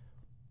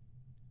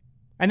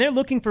 and they're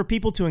looking for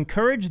people to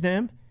encourage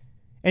them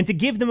and to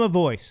give them a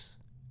voice.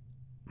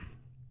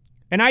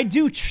 And I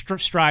do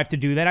strive to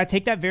do that. I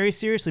take that very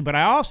seriously, but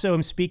I also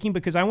am speaking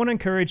because I want to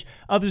encourage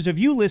others of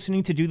you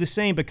listening to do the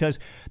same, because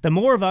the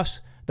more of us,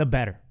 the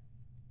better.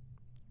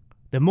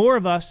 The more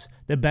of us,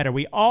 the better.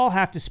 We all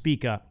have to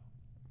speak up.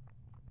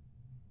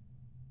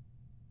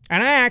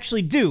 And I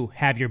actually do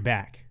have your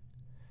back.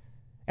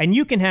 And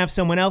you can have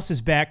someone else's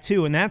back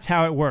too, and that's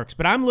how it works.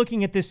 But I'm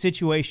looking at this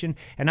situation,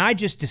 and I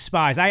just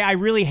despise. I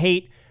really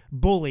hate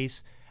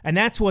bullies, and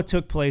that's what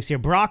took place here.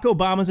 Barack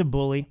Obama's a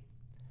bully.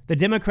 The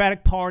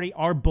Democratic Party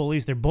are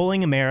bullies. They're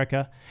bullying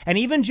America. And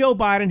even Joe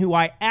Biden, who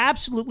I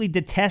absolutely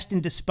detest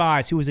and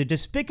despise, who is a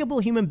despicable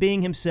human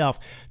being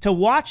himself, to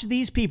watch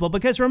these people,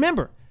 because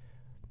remember,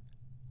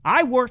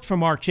 I worked for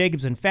Marc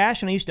Jacobs in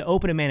fashion. I used to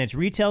open and manage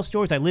retail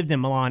stores. I lived in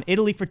Milan,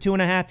 Italy for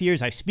 2.5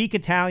 years. I speak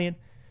Italian.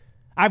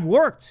 I've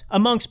worked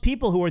amongst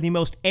people who are the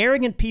most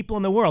arrogant people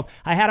in the world.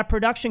 I had a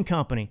production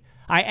company.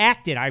 I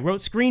acted. I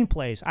wrote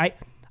screenplays.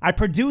 I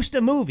produced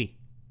a movie.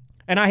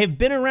 And I have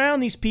been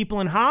around these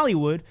people in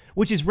Hollywood,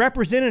 which is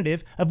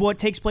representative of what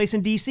takes place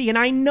in D.C. And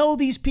I know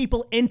these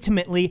people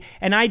intimately,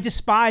 and I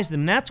despise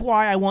them. That's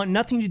why I want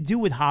nothing to do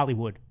with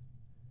Hollywood.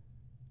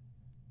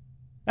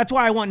 That's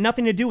why I want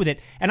nothing to do with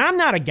it. And I'm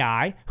not a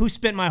guy who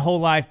spent my whole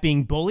life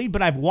being bullied,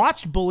 but I've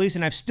watched bullies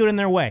and I've stood in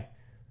their way.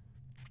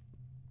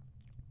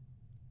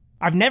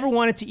 I've never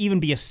wanted to even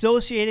be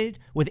associated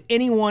with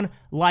anyone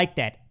like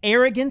that.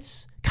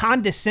 Arrogance,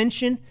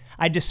 condescension,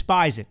 I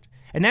despise it.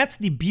 And that's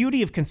the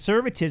beauty of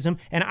conservatism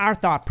and our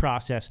thought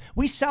process.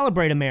 We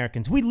celebrate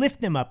Americans. We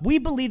lift them up. We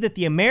believe that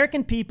the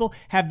American people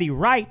have the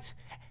right,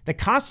 the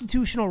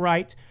constitutional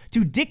right,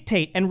 to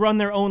dictate and run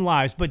their own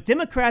lives. But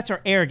Democrats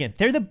are arrogant.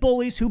 They're the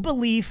bullies who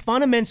believe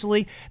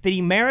fundamentally that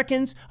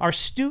Americans are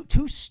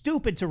too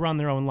stupid to run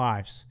their own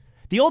lives.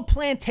 The old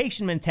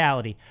plantation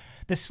mentality.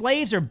 The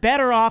slaves are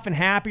better off and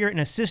happier in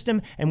a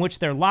system in which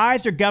their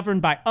lives are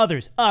governed by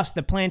others, us,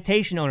 the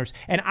plantation owners.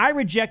 And I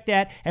reject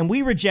that, and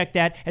we reject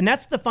that, and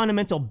that's the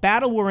fundamental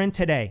battle we're in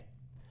today.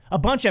 A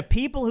bunch of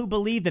people who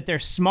believe that they're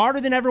smarter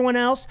than everyone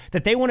else,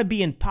 that they want to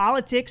be in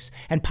politics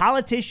and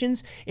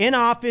politicians, in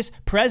office,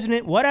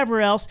 president,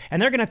 whatever else,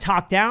 and they're going to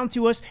talk down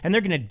to us, and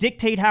they're going to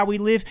dictate how we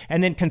live.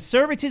 And then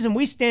conservatism,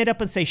 we stand up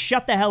and say,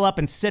 shut the hell up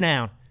and sit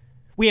down.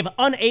 We have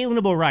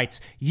unalienable rights.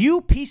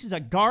 You pieces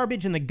of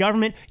garbage in the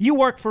government, you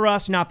work for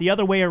us, not the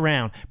other way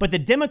around. But the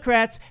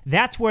Democrats,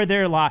 that's where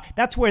their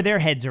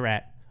heads are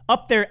at.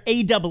 Up their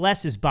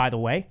AWSs, by the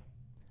way.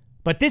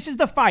 But this is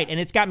the fight, and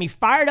it's got me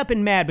fired up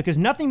and mad because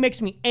nothing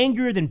makes me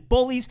angrier than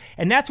bullies,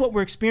 and that's what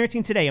we're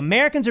experiencing today.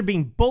 Americans are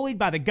being bullied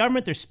by the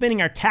government. They're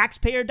spending our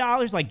taxpayer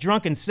dollars like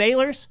drunken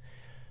sailors.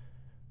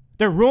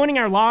 They're ruining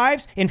our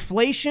lives.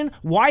 Inflation,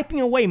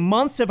 wiping away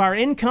months of our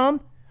income.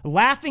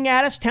 Laughing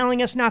at us,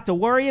 telling us not to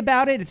worry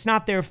about it. It's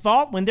not their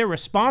fault when they're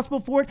responsible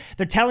for it.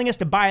 They're telling us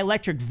to buy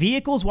electric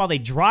vehicles while they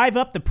drive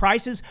up the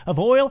prices of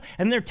oil.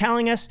 And they're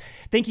telling us,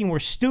 thinking we're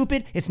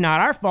stupid, it's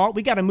not our fault.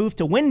 We got to move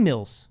to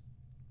windmills.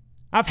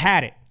 I've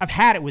had it. I've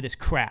had it with this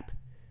crap.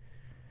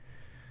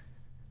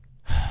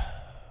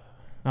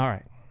 All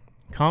right.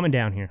 Calming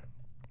down here.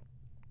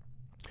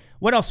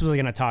 What else was I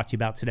going to talk to you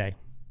about today?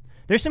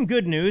 There's some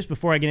good news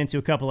before I get into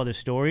a couple other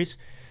stories.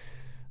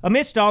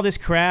 Amidst all this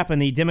crap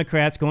and the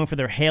Democrats going for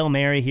their Hail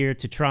Mary here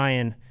to try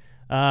and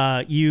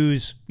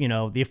use,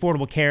 the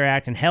Affordable Care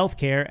Act and health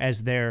care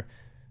as their,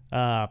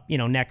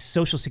 next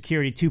Social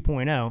Security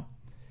 2.0,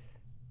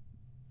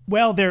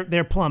 well,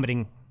 they're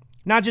plummeting,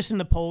 not just in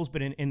the polls,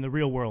 but in the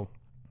real world.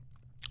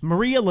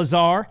 Maria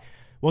Lazar,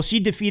 well,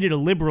 she defeated a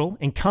liberal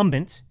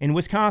incumbent in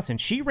Wisconsin.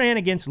 She ran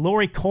against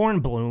Lori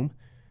Kornblum,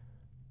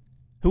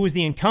 who was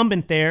the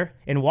incumbent there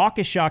in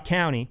Waukesha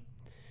County.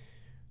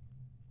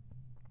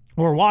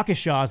 Or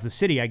Waukesha is the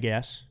city, I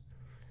guess,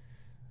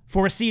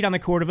 for a seat on the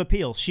Court of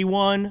Appeals. She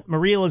won,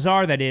 Maria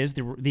Lazar, that is,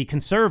 the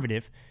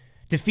conservative,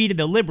 defeated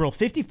the liberal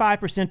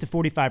 55% to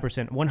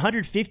 45%,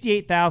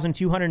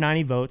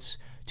 158,290 votes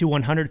to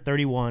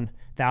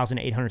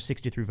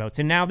 131,863 votes.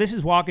 And now this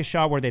is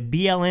Waukesha, where the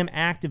BLM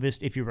activist,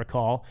 if you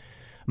recall,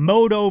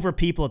 mowed over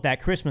people at that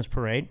Christmas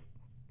parade.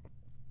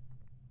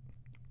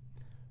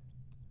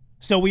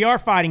 So we are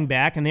fighting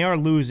back, and they are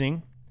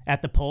losing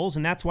at the polls,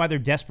 and that's why their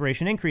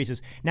desperation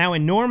increases. Now,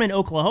 in Norman,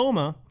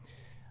 Oklahoma,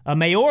 a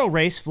mayoral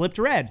race flipped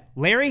red.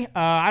 Larry,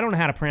 I don't know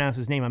how to pronounce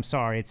his name, I'm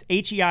sorry. It's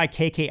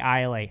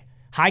Heikkila.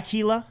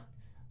 Heikkila?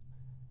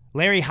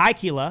 Larry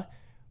Heikkila,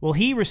 well,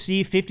 he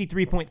received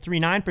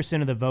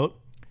 53.39% of the vote,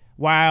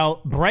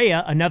 while Brea,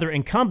 another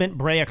incumbent,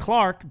 Brea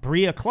Clark,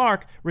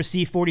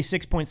 received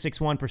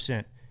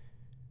 46.61%.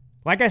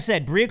 Like I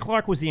said, Brea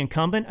Clark was the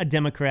incumbent, a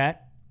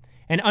Democrat.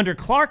 And under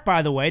Clark,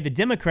 by the way, the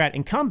Democrat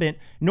incumbent,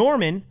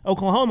 Norman,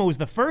 Oklahoma, was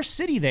the first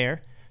city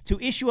there to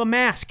issue a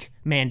mask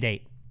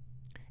mandate.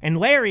 And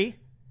Larry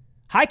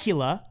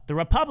Heikkila, the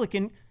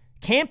Republican,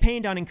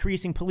 campaigned on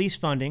increasing police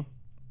funding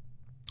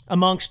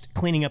amongst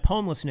cleaning up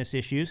homelessness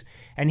issues,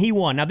 and he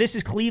won. Now, this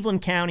is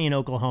Cleveland County in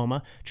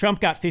Oklahoma. Trump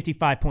got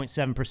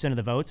 55.7% of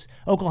the votes.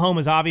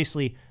 Oklahoma's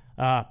obviously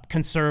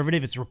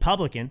conservative. It's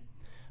Republican.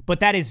 But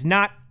that is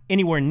not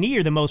anywhere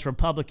near the most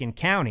Republican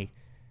county.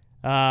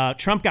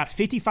 Trump got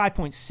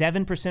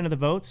 55.7% of the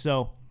votes,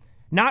 so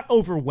not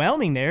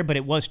overwhelming there, but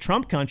it was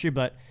Trump country.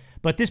 But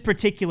this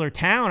particular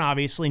town,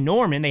 obviously,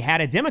 Norman, they had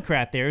a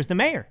Democrat there as the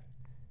mayor.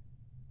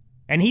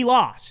 And he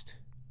lost.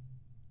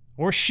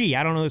 Or she,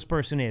 I don't know who this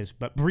person is,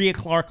 but Brea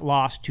Clark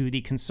lost to the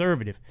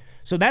conservative.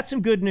 So that's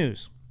some good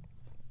news.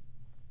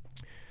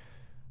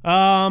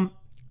 Now,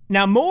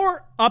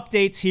 more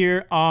updates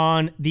here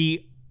on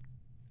the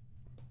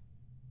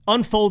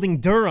unfolding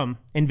Durham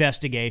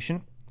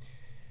investigation.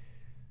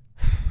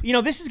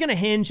 This is going to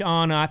hinge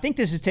on, I think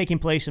this is taking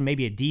place in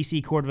maybe a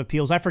D.C. Court of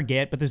Appeals. I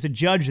forget, but there's a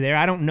judge there.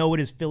 I don't know what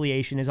his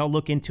affiliation is. I'll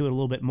look into it a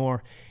little bit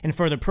more in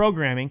further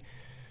programming.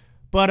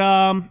 But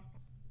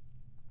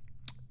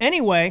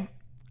anyway,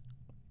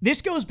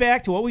 this goes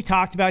back to what we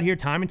talked about here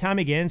time and time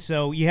again.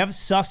 So you have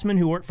Sussman,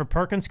 who worked for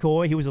Perkins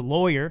Coie. He was a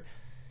lawyer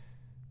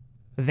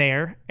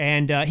there,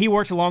 and he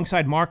worked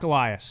alongside Mark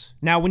Elias.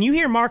 Now, when you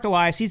hear Mark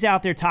Elias, he's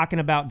out there talking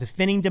about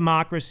defending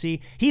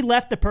democracy. He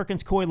left the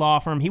Perkins Coie law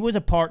firm. He was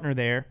a partner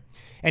there.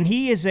 And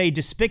he is a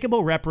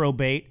despicable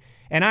reprobate,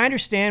 and I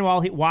understand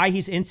why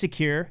he's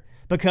insecure,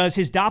 because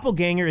his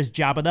doppelganger is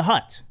Jabba the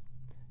Hutt.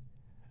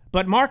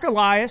 But Mark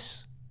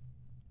Elias,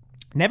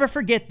 never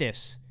forget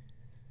this.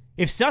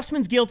 If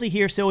Sussman's guilty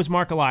here, so is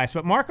Mark Elias.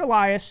 But Mark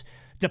Elias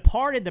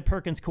departed the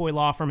Perkins Coie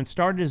law firm and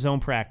started his own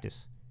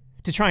practice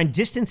to try and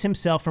distance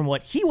himself from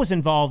what he was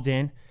involved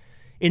in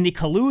the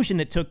collusion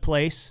that took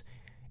place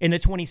in the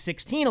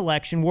 2016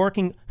 election,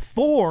 working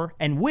for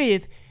and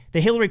with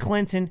the Hillary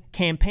Clinton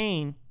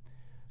campaign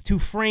to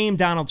frame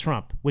Donald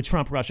Trump with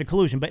Trump-Russia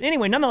collusion. But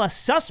anyway, nonetheless,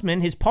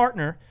 Sussman, his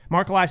partner,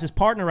 Mark Elias's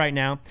partner right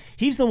now,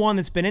 he's the one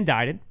that's been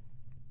indicted.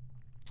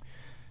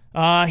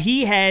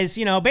 He has,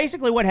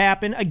 basically what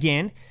happened,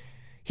 again,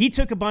 he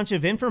took a bunch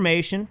of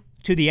information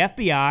to the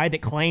FBI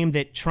that claimed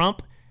that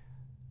Trump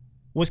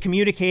was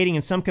communicating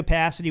in some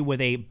capacity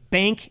with a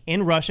bank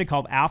in Russia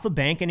called Alpha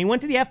Bank, and he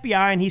went to the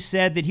FBI and he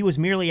said that he was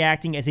merely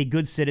acting as a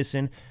good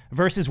citizen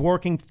versus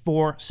working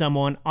for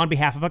someone on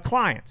behalf of a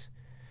client.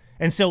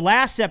 And so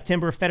last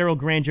September, a federal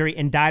grand jury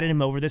indicted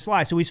him over this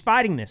lie. So he's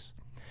fighting this.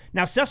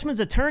 Now, Sussman's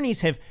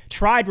attorneys have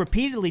tried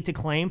repeatedly to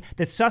claim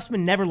that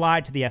Sussman never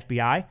lied to the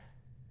FBI,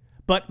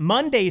 but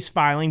Monday's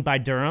filing by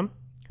Durham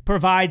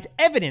provides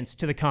evidence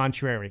to the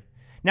contrary.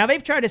 Now,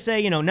 they've tried to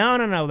say, no,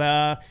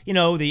 the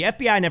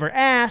FBI never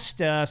asked,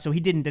 so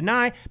he didn't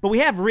deny. But we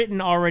have written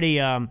already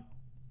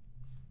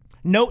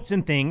notes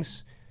and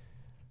things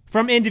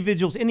from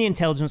individuals in the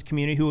intelligence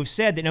community who have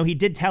said that, no, he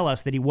did tell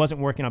us that he wasn't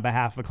working on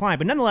behalf of a client.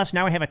 But nonetheless,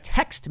 now we have a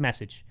text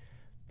message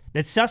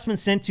that Sussman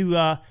sent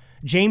to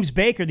James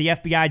Baker, the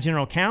FBI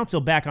general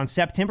counsel, back on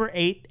September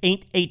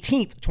 18th,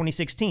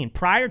 2016,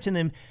 prior to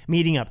them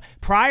meeting up,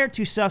 prior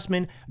to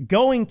Sussman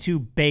going to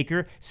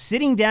Baker,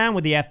 sitting down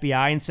with the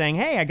FBI and saying,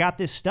 hey, I got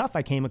this stuff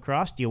I came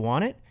across. Do you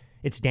want it?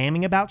 It's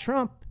damning about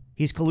Trump.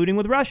 He's colluding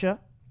with Russia.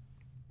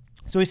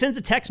 So he sends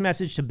a text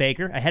message to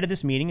Baker ahead of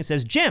this meeting and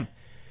says, Jim,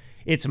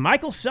 it's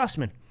Michael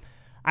Sussman.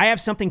 I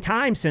have something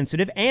time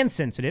sensitive and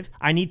sensitive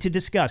I need to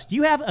discuss. Do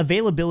you have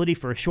availability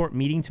for a short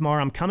meeting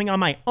tomorrow? I'm coming on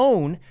my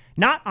own,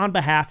 not on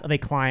behalf of a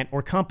client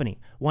or company.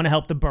 Want to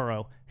help the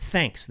borough.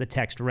 Thanks, the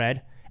text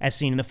read, as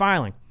seen in the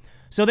filing.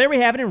 So there we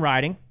have it in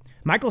writing.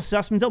 Michael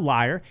Sussman's a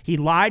liar. He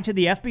lied to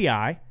the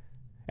FBI.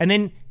 And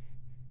then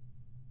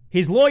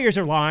his lawyers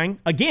are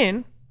lying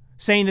again,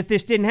 saying that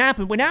this didn't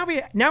happen. But now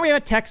we have a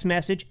text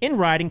message in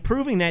writing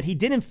proving that he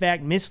did in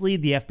fact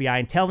mislead the FBI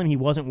and tell them he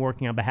wasn't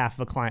working on behalf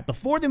of a client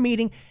before the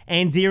meeting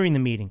and during the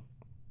meeting.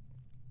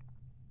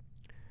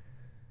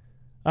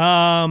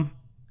 And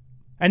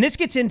this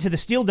gets into the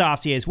Steele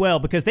dossier as well,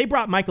 because they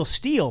brought Michael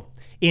Steele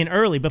in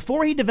early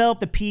before he developed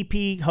the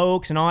PP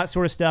hoax and all that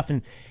sort of stuff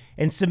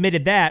and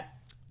submitted that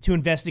to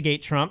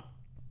investigate Trump.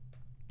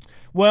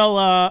 Well,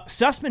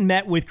 Sussman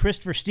met with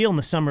Christopher Steele in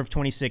the summer of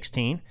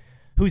 2016,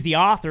 who's the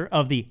author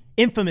of the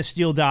infamous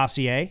Steele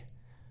dossier,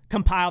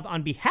 compiled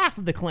on behalf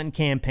of the Clinton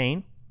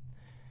campaign.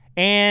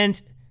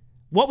 And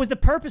what was the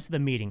purpose of the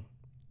meeting?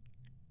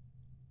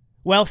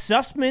 Well,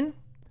 Sussman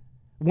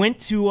went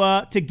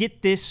to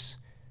get this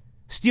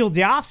Steele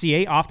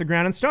dossier off the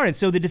ground and started.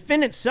 So the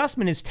defendant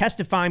Sussman is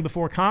testifying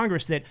before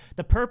Congress that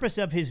the purpose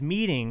of his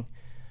meeting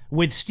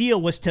with Steele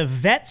was to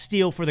vet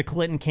Steele for the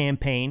Clinton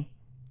campaign,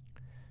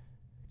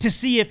 to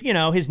see if,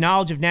 his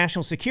knowledge of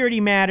national security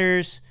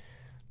matters,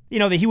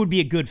 that he would be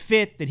a good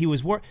fit, that he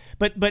was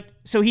but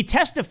so he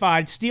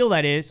testified,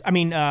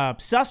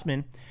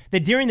 Sussman,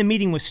 that during the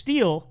meeting with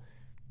Steele,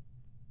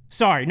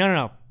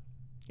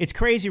 it's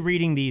crazy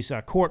reading these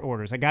court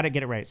orders. I got to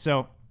get it right.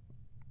 So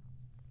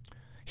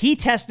he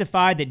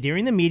testified that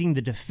during the meeting,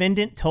 the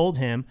defendant told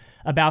him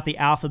about the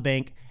Alpha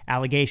Bank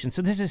allegations.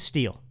 So this is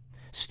Steele.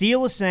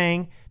 Steele is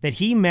saying that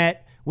he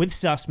met with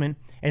Sussman,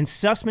 and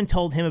Sussman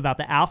told him about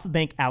the Alpha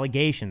Bank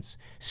allegations.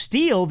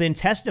 Steele then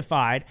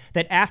testified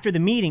that after the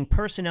meeting,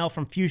 personnel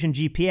from Fusion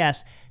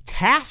GPS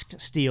tasked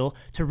Steele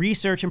to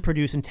research and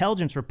produce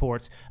intelligence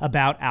reports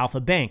about Alpha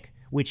Bank,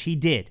 which he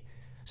did.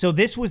 So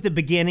this was the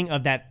beginning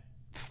of that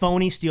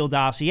phony Steele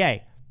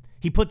dossier.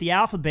 He put the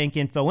Alpha Bank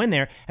info in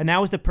there, and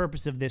that was the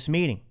purpose of this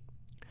meeting.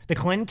 The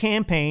Clinton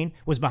campaign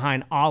was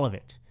behind all of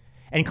it.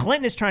 And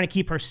Clinton is trying to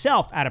keep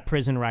herself out of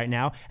prison right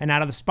now and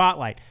out of the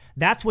spotlight.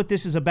 That's what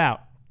this is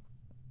about.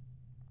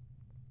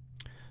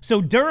 So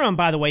Durham,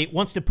 by the way,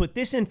 wants to put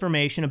this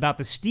information about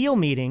the Steele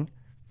meeting.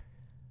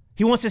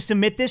 He wants to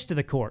submit this to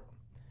the court.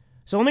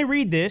 So let me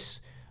read this.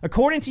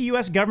 According to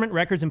U.S. government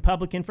records and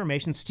public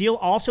information, Steele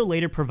also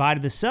later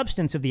provided the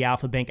substance of the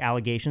Alpha Bank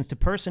allegations to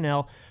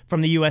personnel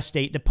from the U.S.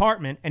 State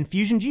Department, and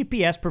Fusion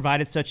GPS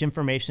provided such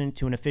information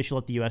to an official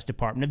at the U.S.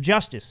 Department of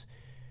Justice.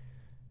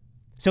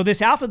 So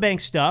this Alpha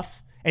Bank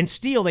stuff and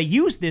Steele, they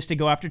used this to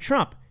go after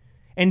Trump.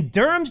 And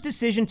Durham's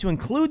decision to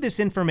include this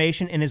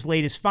information in his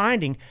latest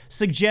finding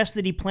suggests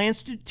that he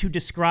plans to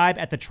describe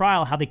at the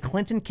trial how the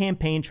Clinton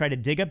campaign tried to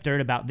dig up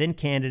dirt about then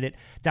candidate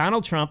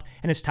Donald Trump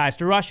and his ties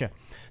to Russia.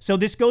 So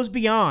this goes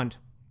beyond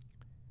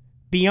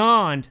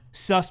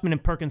Sussman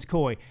and Perkins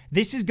Coie.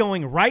 This is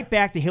going right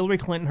back to Hillary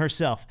Clinton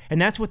herself.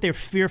 And that's what they're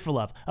fearful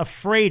of,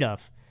 afraid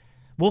of.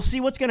 We'll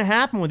see what's going to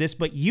happen with this,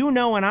 but you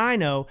know and I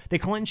know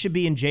that Clinton should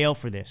be in jail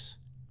for this.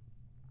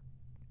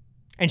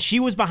 And she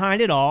was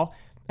behind it all.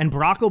 And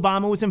Barack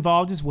Obama was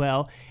involved as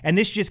well. And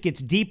this just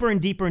gets deeper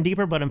and deeper and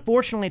deeper. But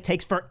unfortunately, it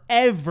takes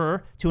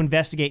forever to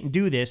investigate and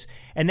do this.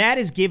 And that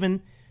is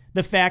given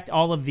the fact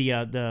all of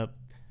the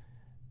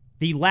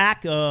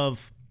lack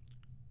of,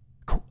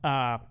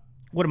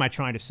 what am I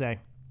trying to say?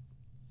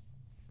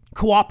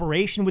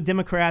 Cooperation with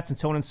Democrats and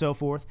so on and so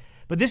forth.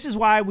 But this is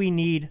why we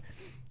need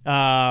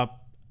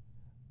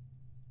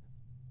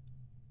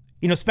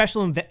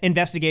special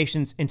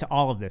investigations into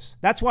all of this.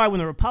 That's why when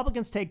the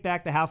Republicans take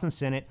back the House and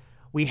Senate,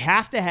 we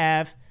have to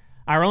have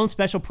our own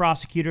special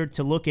prosecutor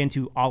to look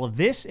into all of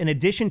this, in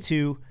addition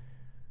to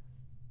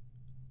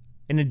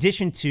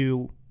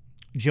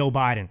Joe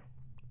Biden.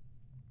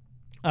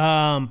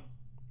 Now,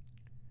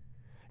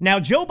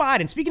 Joe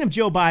Biden, speaking of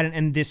Joe Biden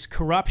and this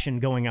corruption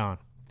going on.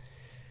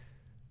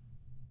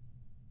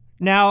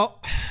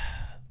 Now,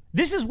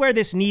 this is where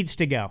this needs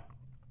to go.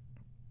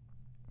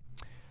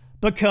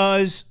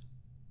 Because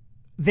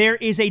there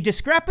is a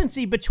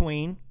discrepancy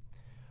between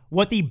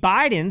what the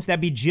Bidens,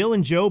 that'd be Jill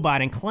and Joe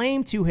Biden,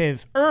 claim to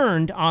have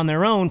earned on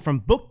their own from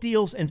book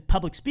deals and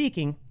public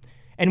speaking,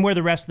 and where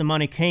the rest of the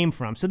money came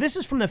from. So this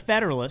is from the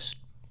Federalist.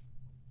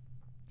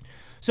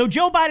 So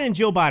Joe Biden and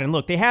Jill Biden,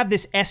 look, they have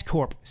this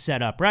S-Corp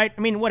set up, right?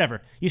 I mean,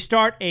 whatever. You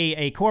start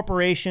a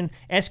corporation,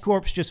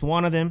 S-Corp's just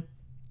one of them.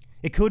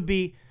 It could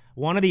be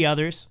one of the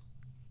others.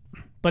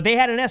 But they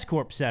had an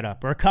S-Corp set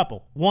up, or a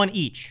couple, one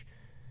each.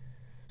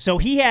 So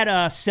he had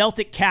a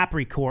Celtic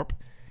Capri Corp,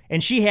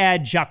 and she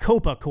had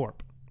Jacopa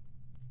Corp.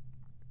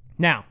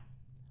 Now,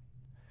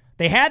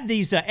 they had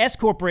these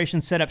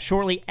S-corporations set up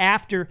shortly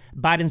after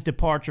Biden's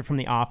departure from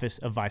the office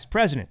of vice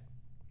president.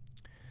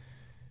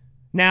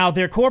 Now,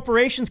 their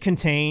corporations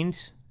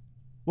contained,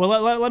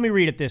 well, let me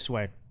read it this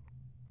way.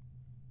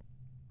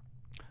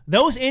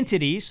 Those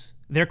entities,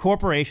 their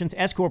corporations,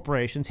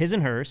 S-corporations, his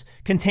and hers,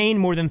 contained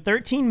more than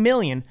 13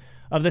 million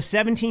of the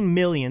 17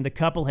 million the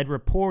couple had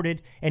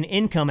reported in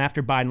income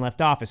after Biden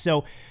left office.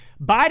 So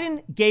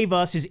Biden gave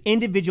us his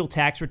individual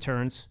tax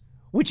returns,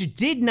 which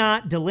did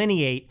not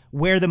delineate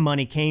where the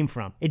money came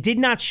from. It did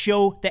not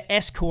show the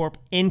S-Corp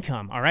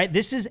income, all right?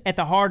 This is at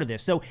the heart of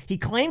this. So he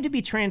claimed to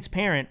be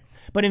transparent,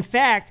 but in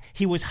fact,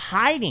 he was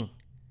hiding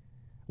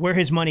where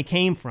his money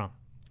came from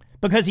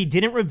because he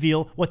didn't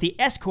reveal what the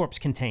S-Corps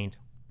contained.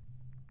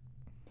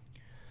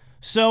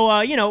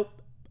 So,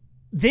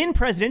 then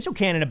presidential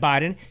candidate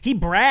Biden, he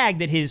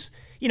bragged that his,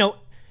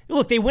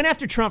 look, they went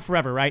after Trump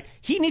forever, right?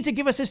 He needs to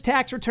give us his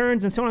tax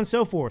returns and so on and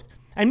so forth.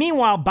 And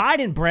meanwhile,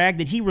 Biden bragged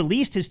that he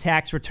released his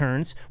tax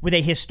returns with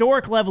a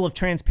historic level of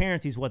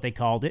transparency is what they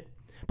called it.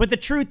 But the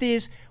truth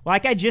is,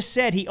 like I just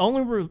said, he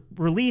only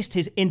released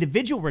his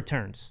individual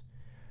returns.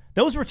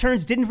 Those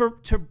returns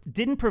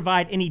didn't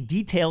provide any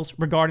details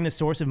regarding the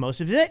source of most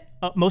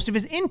of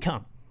his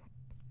income,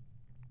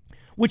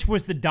 which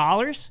was the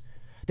dollars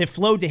that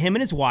flowed to him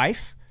and his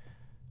wife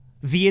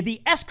via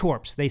the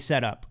S-Corps they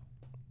set up.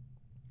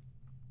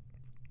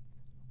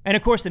 And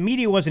of course, the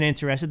media wasn't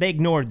interested. They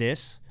ignored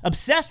this,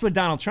 obsessed with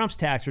Donald Trump's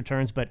tax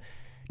returns, but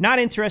not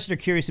interested or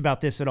curious about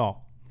this at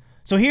all.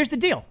 So here's the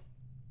deal.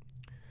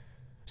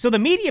 So the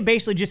media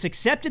basically just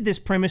accepted this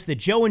premise that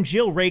Joe and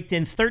Jill raked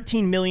in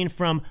 $13 million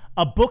from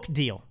a book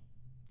deal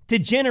to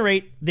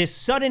generate this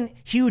sudden,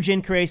 huge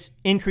increase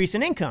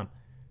in income.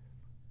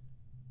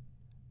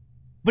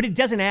 But it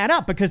doesn't add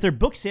up because their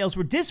book sales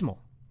were dismal.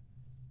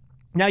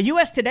 Now,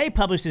 US Today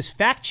published this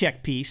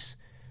fact-check piece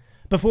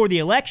before the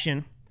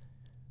election,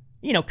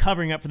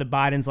 covering up for the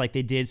Bidens like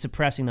they did,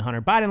 suppressing the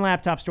Hunter Biden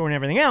laptop store and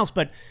everything else.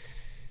 But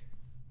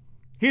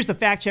here's the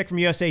fact check from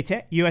USA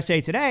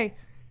Today.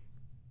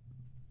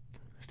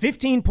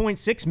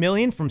 $15.6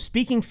 million from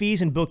speaking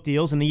fees and book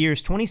deals in the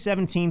years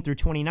 2017 through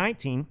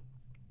 2019.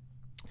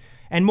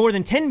 And more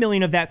than $10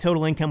 million of that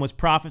total income was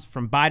profits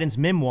from Biden's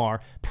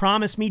memoir,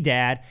 Promise Me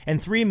Dad, and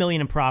 $3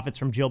 million in profits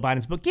from Jill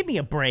Biden's book. Give me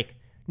a break.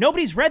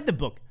 Nobody's read the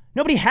book.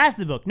 Nobody has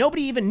the book.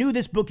 Nobody even knew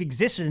this book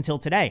existed until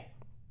today.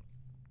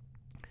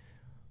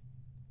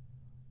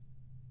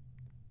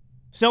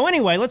 So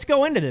anyway, let's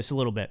go into this a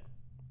little bit.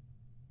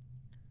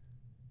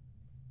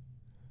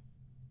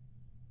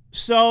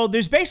 So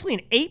there's basically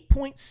an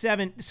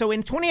 8.7. So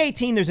in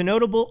 2018, there's a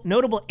notable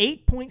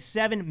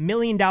 $8.7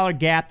 million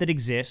gap that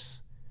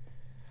exists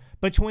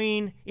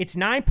between its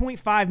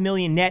 $9.5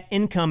 million net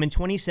income in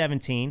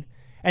 2017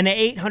 and the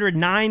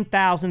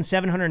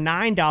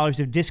 $809,709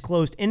 of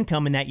disclosed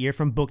income in that year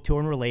from book tour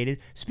and related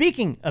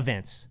speaking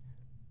events.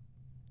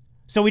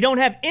 So we don't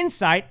have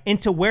insight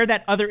into where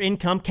that other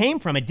income came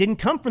from. It didn't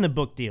come from the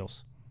book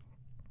deals.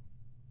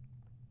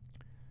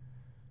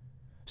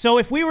 So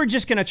if we were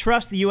just going to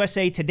trust the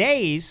USA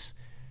Today's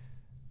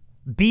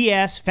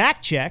BS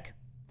fact check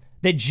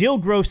that Jill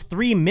grossed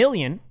 $3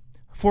 million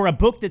for a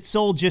book that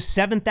sold just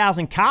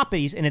 7,000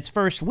 copies in its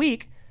first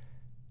week,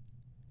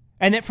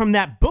 and that from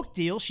that book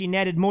deal she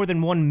netted more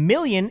than $1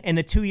 million in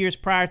the 2 years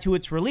prior to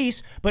its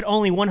release, but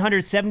only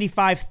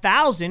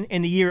 $175,000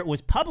 in the year it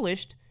was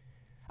published.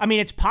 I mean,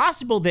 it's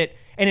possible that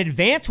an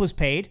advance was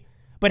paid,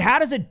 but how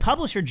does a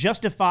publisher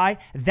justify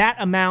that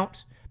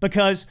amount?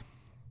 Because,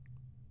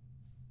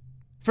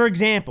 for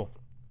example,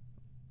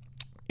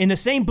 in the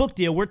same book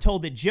deal, we're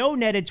told that Joe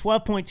netted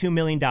 $12.2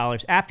 million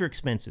after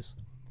expenses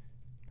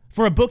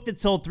for a book that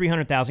sold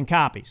 300,000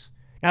 copies.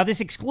 Now, this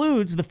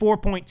excludes the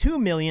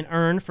 $4.2 million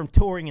earned from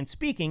touring and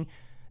speaking.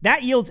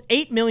 That yields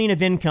 $8 million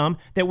of income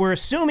that we're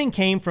assuming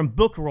came from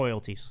book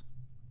royalties.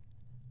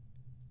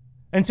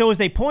 And so as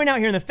they point out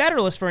here in the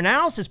Federalist, for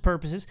analysis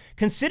purposes,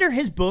 consider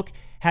his book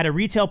had a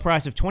retail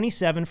price of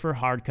 $27 for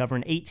hardcover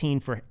and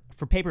 $18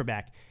 for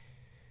paperback.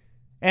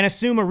 And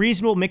assume a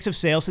reasonable mix of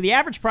sales. So the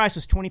average price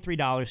was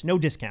 $23, no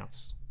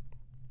discounts.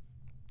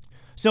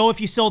 So if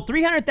you sold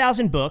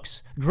 300,000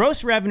 books,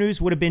 gross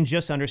revenues would have been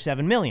just under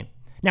 $7 million.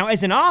 Now,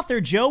 as an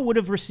author, Joe would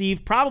have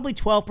received probably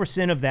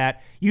 12% of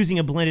that using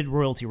a blended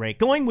royalty rate,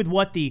 going with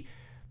what the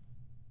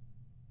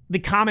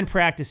common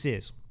practice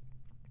is.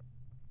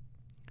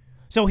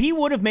 So he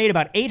would have made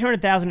about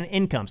 $800,000 in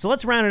income. So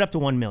let's round it up to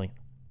 $1 million.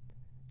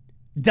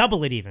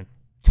 Double it even.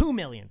 $2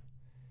 million.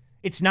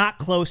 It's not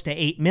close to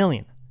 $8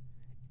 million.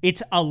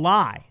 It's a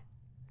lie.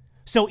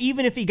 So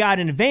even if he got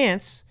an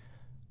advance,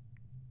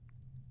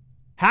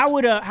 how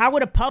would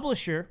a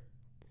publisher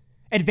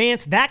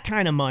advance that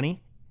kind of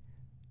money,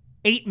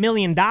 $8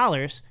 million,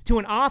 to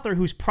an author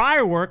whose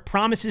prior work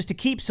promises to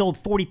keep sold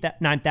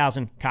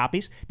 49,000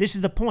 copies? This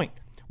is the point.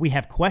 We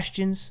have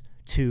questions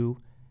to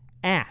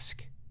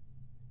ask.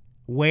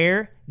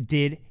 Where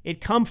did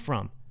it come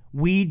from?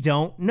 We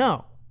don't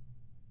know.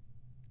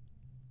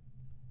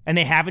 And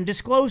they haven't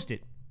disclosed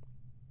it.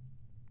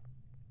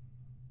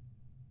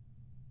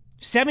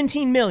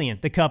 $17 million,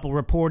 the couple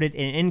reported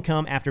in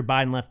income after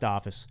Biden left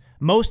office.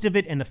 Most of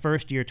it in the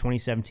first year,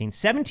 2017.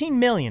 $17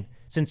 million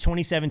since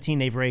 2017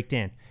 they've raked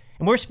in.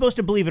 And we're supposed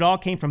to believe it all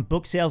came from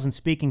book sales and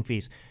speaking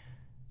fees.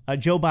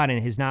 Joe Biden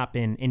has not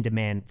been in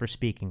demand for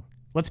speaking.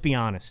 Let's be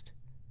honest.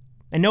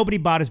 And nobody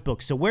bought his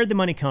books. So where'd the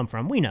money come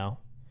from? We know.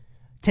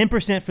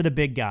 10% for the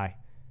big guy.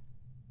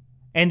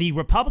 And the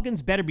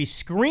Republicans better be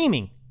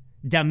screaming,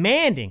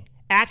 demanding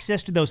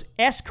access to those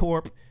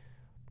S-Corp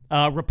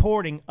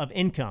reporting of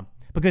income,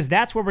 because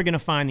that's where we're going to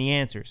find the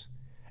answers.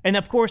 And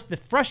of course, the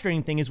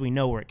frustrating thing is we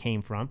know where it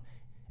came from.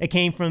 It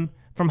came from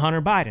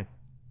Hunter Biden.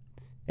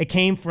 It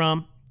came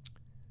from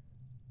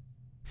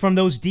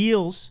those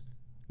deals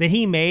that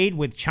he made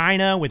with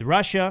China, with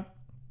Russia,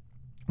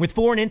 with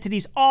foreign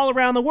entities all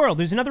around the world.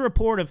 There's another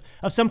report of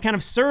some kind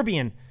of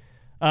Serbian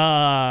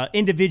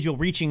individual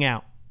reaching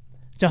out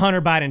to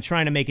Hunter Biden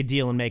trying to make a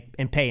deal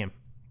and pay him.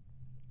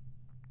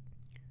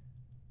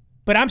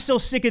 But I'm so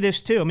sick of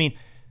this too. I mean,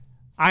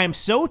 I am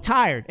so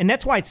tired, and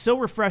that's why it's so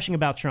refreshing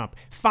about Trump.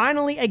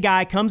 Finally, a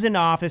guy comes into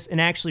office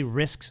and actually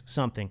risks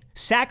something,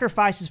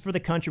 sacrifices for the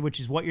country, which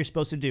is what you're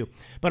supposed to do.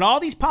 But all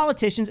these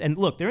politicians, and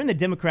look, they're in the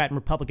Democrat and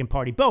Republican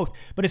Party,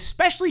 both, but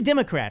especially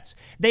Democrats,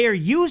 they are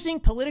using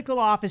political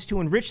office to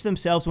enrich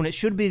themselves when it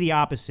should be the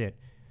opposite.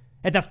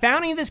 At the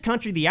founding of this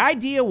country, the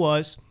idea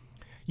was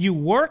you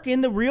work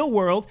in the real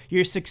world,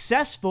 you're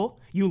successful,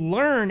 you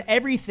learn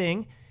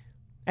everything,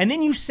 and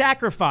then you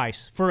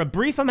sacrifice for a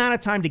brief amount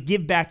of time to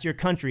give back to your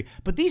country.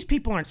 But these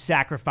people aren't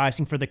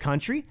sacrificing for the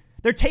country.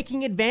 They're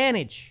taking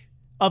advantage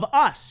of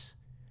us.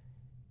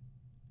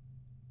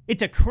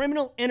 It's a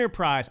criminal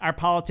enterprise, our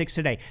politics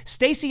today.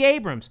 Stacey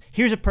Abrams,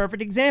 here's a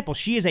perfect example.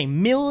 She is a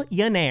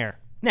millionaire.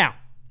 Now,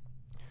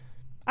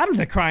 I don't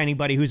decry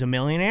anybody who's a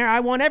millionaire.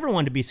 I want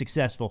everyone to be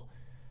successful.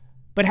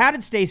 But how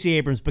did Stacey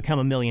Abrams become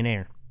a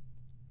millionaire?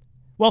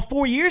 Well,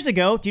 4 years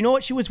ago, do you know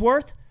what she was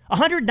worth?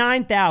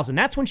 $109,000.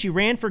 That's when she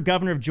ran for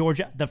governor of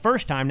Georgia the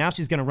first time. Now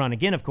she's going to run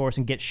again, of course,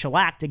 and get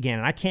shellacked again,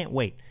 and I can't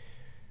wait.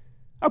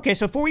 Okay,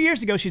 so 4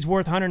 years ago, she's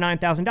worth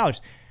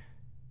 $109,000.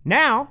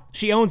 Now,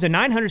 she owns a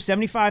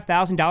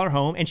 $975,000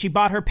 home, and she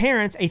bought her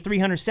parents a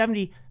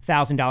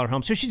 $370,000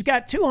 home. So she's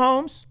got two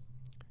homes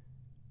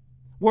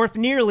worth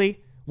nearly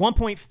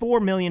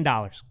 $1.4 million.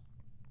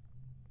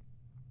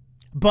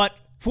 But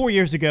 4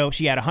 years ago,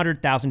 she had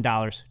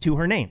 $100,000 to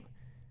her name.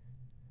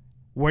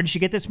 Where did she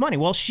get this money?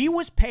 Well, she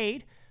was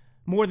paid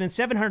more than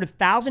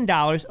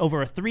 $700,000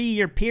 over a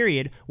 3-year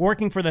period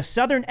working for the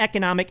Southern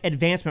Economic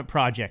Advancement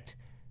Project,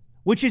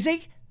 which is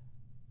a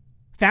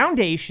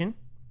foundation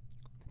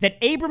that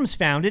Abrams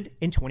founded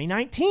in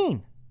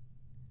 2019.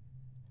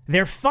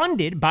 They're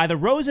funded by the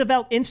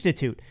Roosevelt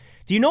Institute.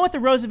 Do you know what the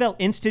Roosevelt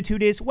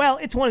Institute is? Well,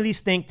 it's one of these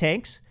think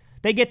tanks.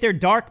 They get their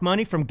dark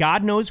money from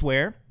God knows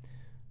where,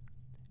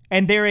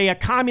 and they're a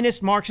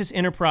communist Marxist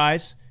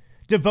enterprise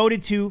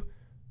devoted to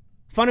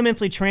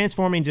fundamentally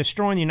transforming and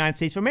destroying the United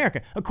States of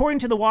America. According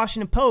to the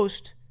Washington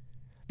Post,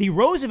 the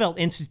Roosevelt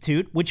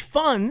Institute, which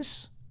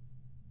funds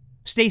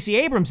Stacey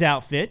Abrams'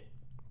 outfit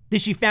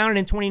that she founded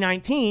in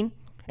 2019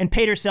 and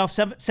paid herself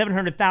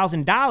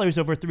 $700,000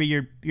 over a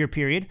 3-year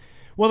period,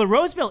 well, the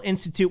Roosevelt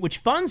Institute, which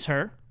funds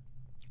her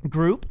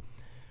group,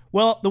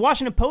 well, the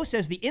Washington Post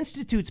says the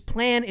Institute's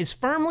plan is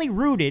firmly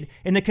rooted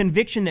in the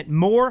conviction that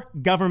more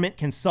government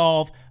can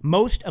solve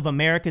most of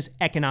America's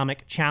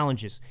economic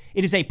challenges.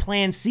 It is a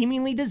plan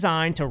seemingly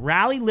designed to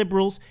rally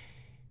liberals,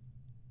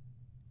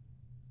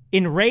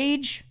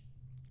 enrage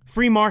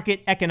free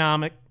market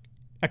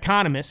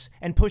economists,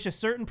 and push a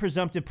certain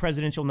presumptive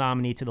presidential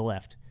nominee to the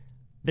left.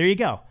 There you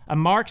go. A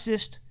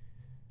Marxist,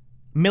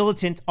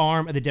 militant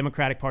arm of the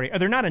Democratic Party. Are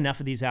there not enough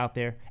of these out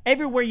there?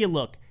 Everywhere you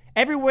look.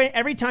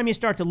 Every time you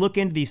start to look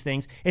into these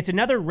things, it's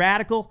another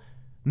radical,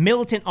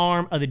 militant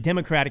arm of the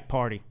Democratic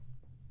Party.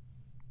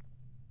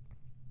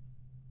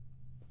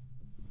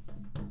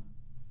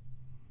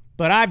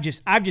 But I've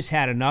just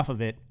had enough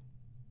of it.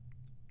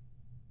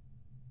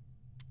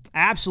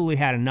 Absolutely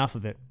had enough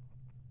of it.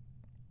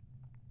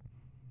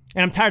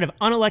 And I'm tired of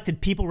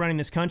unelected people running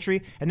this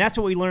country. And that's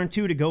what we learned,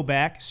 too, to go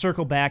back,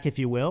 circle back, if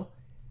you will,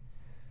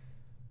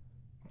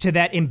 to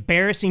that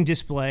embarrassing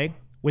display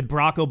with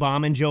Barack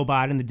Obama and Joe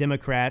Biden, the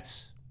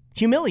Democrats,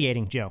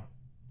 humiliating Joe.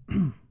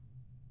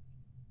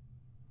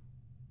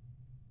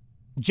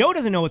 Joe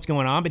doesn't know what's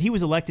going on, but he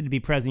was elected to be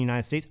president of the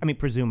United States. I mean,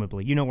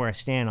 presumably. You know where I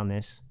stand on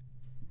this.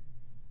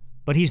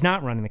 But he's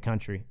not running the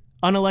country.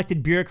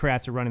 Unelected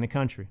bureaucrats are running the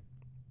country.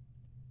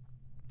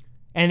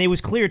 And it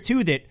was clear,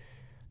 too, that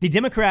the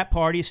Democrat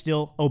Party is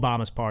still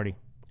Obama's party.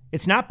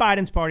 It's not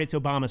Biden's party, it's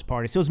Obama's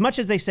party. So as much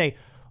as they say,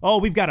 oh,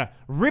 we've got to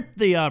rip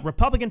the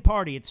Republican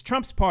Party, it's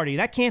Trump's party,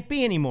 that can't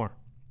be anymore.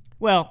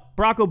 Well,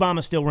 Barack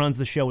Obama still runs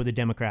the show with the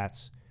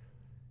Democrats.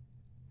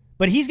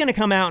 But he's going to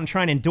come out and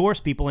try and endorse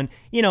people. And,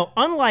 you know,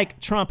 unlike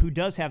Trump, who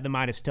does have the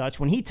Midas touch,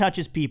 when he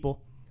touches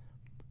people,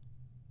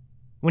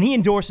 when he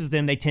endorses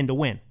them, they tend to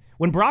win.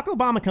 When Barack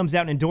Obama comes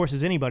out and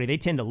endorses anybody, they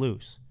tend to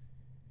lose.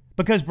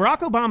 Because Barack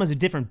Obama is a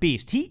different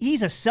beast.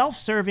 He's a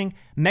self-serving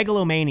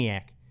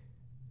megalomaniac.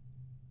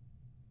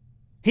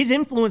 His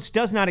influence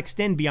does not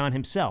extend beyond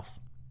himself.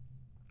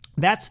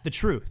 That's the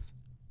truth.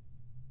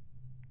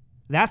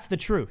 That's the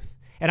truth.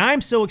 And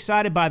I'm so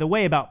excited, by the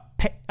way, about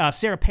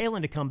Sarah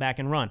Palin to come back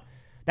and run.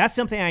 That's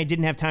something I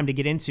didn't have time to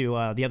get into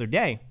the other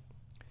day.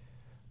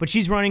 But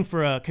she's running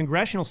for a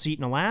congressional seat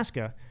in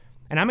Alaska,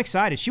 and I'm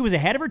excited. She was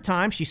ahead of her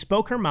time. She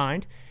spoke her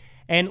mind.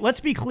 And let's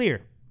be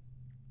clear.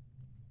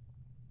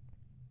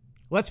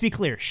 Let's be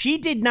clear. She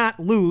did not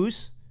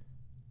lose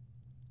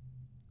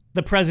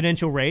the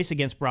presidential race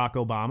against Barack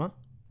Obama.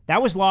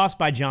 That was lost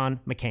by John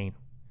McCain.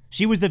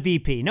 She was the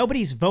VP.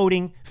 Nobody's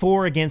voting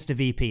for or against a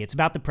VP. It's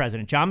about the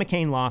president. John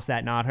McCain lost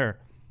that, not her.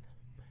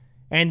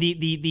 And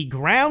the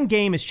ground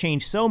game has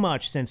changed so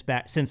much since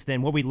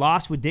then. What we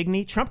lost with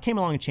dignity, Trump came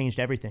along and changed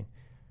everything.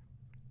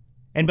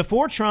 And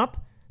before Trump,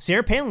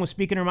 Sarah Palin was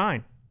speaking her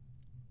mind.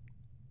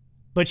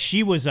 But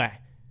she was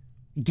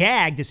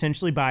gagged,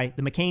 essentially, by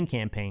the McCain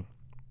campaign.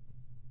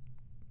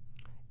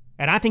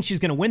 And I think she's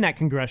going to win that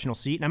congressional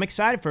seat, and I'm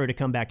excited for her to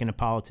come back into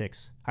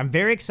politics. I'm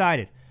very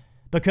excited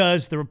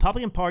because the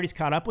Republican Party's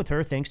caught up with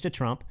her thanks to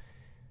Trump,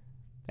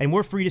 and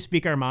we're free to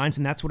speak our minds,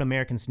 and that's what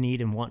Americans need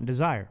and want and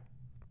desire.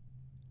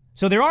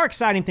 So there are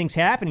exciting things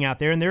happening out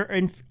there, and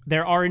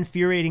there are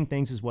infuriating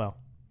things as well.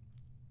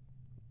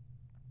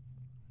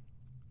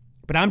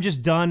 But I'm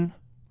just done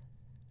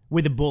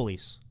with the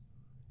bullies.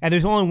 And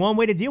there's only one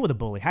way to deal with a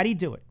bully. How do you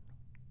do it?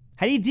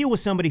 How do you deal with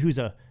somebody who's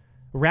a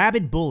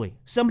rabid bully,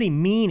 somebody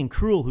mean and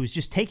cruel who's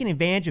just taking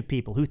advantage of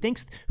people,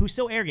 who's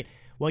so arrogant?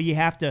 Well, you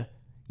have to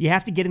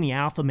get in the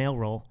alpha male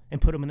role and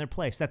put them in their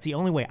place. That's the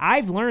only way.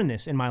 I've learned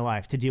this in my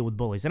life to deal with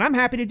bullies, and I'm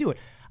happy to do it.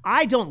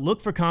 I don't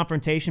look for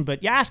confrontation,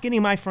 but you ask any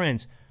of my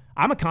friends,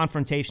 I'm a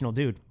confrontational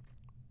dude.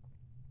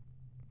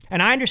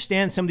 And I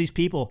understand some of these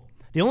people,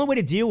 the only way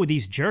to deal with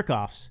these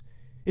jerk-offs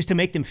is to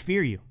make them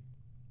fear you.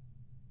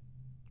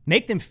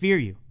 Make them fear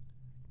you.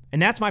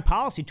 And that's my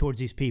policy towards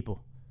these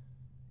people.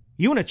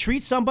 You want to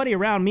treat somebody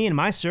around me in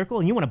my circle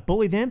and you want to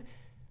bully them,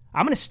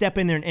 I'm going to step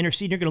in there and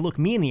intercede. And you're going to look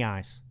me in the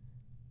eyes.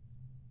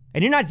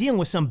 And you're not dealing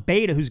with some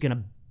beta who's going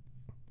to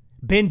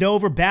bend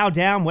over, bow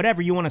down,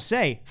 whatever you want to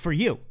say for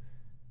you.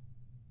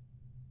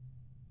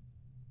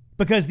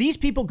 Because these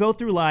people go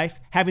through life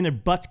having their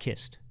butts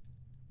kissed.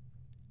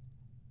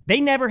 They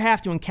never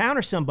have to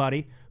encounter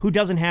somebody who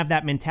doesn't have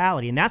that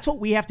mentality. And that's what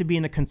we have to be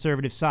in the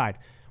conservative side.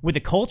 With the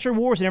culture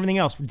wars and everything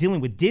else,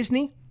 dealing with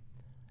Disney,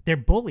 they're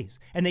bullies.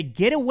 And they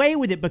get away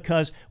with it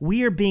because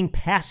we are being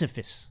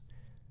pacifists.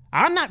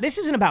 This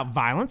isn't about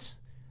violence.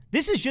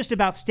 This is just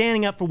about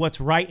standing up for what's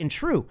right and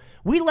true.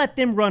 We let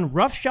them run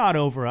roughshod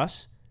over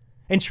us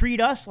and treat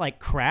us like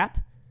crap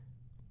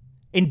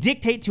and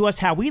dictate to us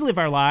how we live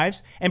our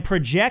lives and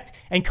project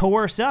and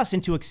coerce us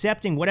into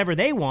accepting whatever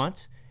they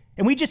want,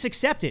 and we just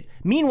accept it.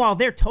 Meanwhile,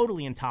 they're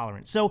totally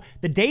intolerant. So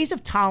the days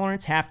of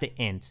tolerance have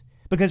to end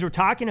because we're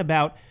talking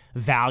about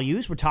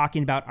values. We're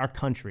talking about our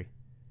country.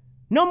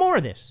 No more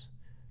of this.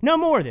 No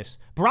more of this.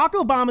 Barack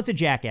Obama's a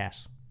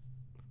jackass.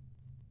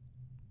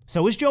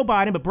 So is Joe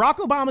Biden, but Barack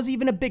Obama's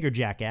even a bigger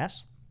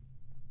jackass.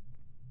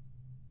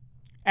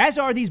 As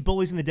are these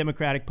bullies in the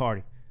Democratic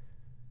Party.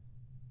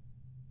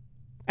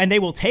 And they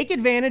will take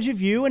advantage of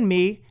you and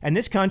me and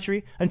this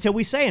country until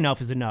we say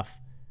enough is enough.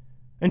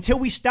 Until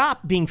we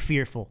stop being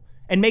fearful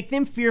and make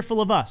them fearful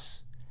of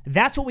us.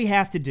 That's what we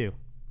have to do.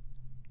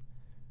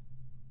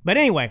 But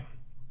anyway,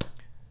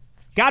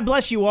 God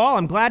bless you all.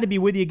 I'm glad to be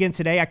with you again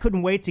today. I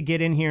couldn't wait to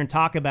get in here and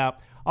talk about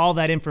all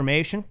that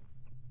information.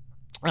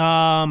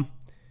 I'll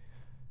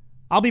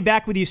be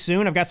back with you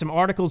soon. I've got some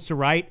articles to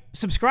write.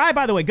 Subscribe,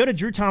 by the way. Go to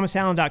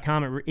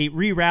drewthomasallen.com. It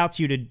reroutes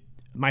you to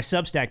my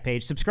Substack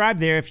page. Subscribe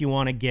there if you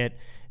want to get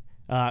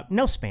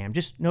no spam,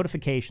 just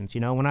notifications.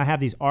 When I have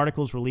these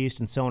articles released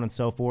and so on and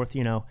so forth,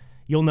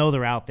 you'll know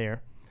they're out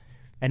there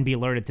and be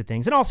alerted to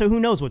things. And also, who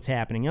knows what's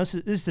happening? This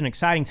is an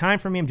exciting time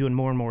for me. I'm doing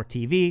more and more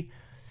TV.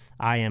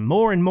 I am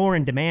more and more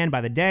in demand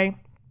by the day.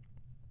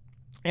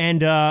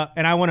 And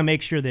I want to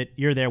make sure that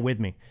you're there with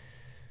me.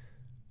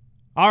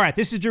 All right,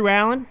 this is Drew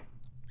Allen.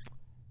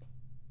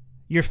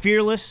 your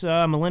fearless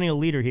millennial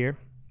leader here.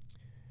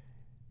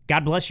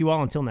 God bless you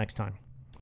all until next time.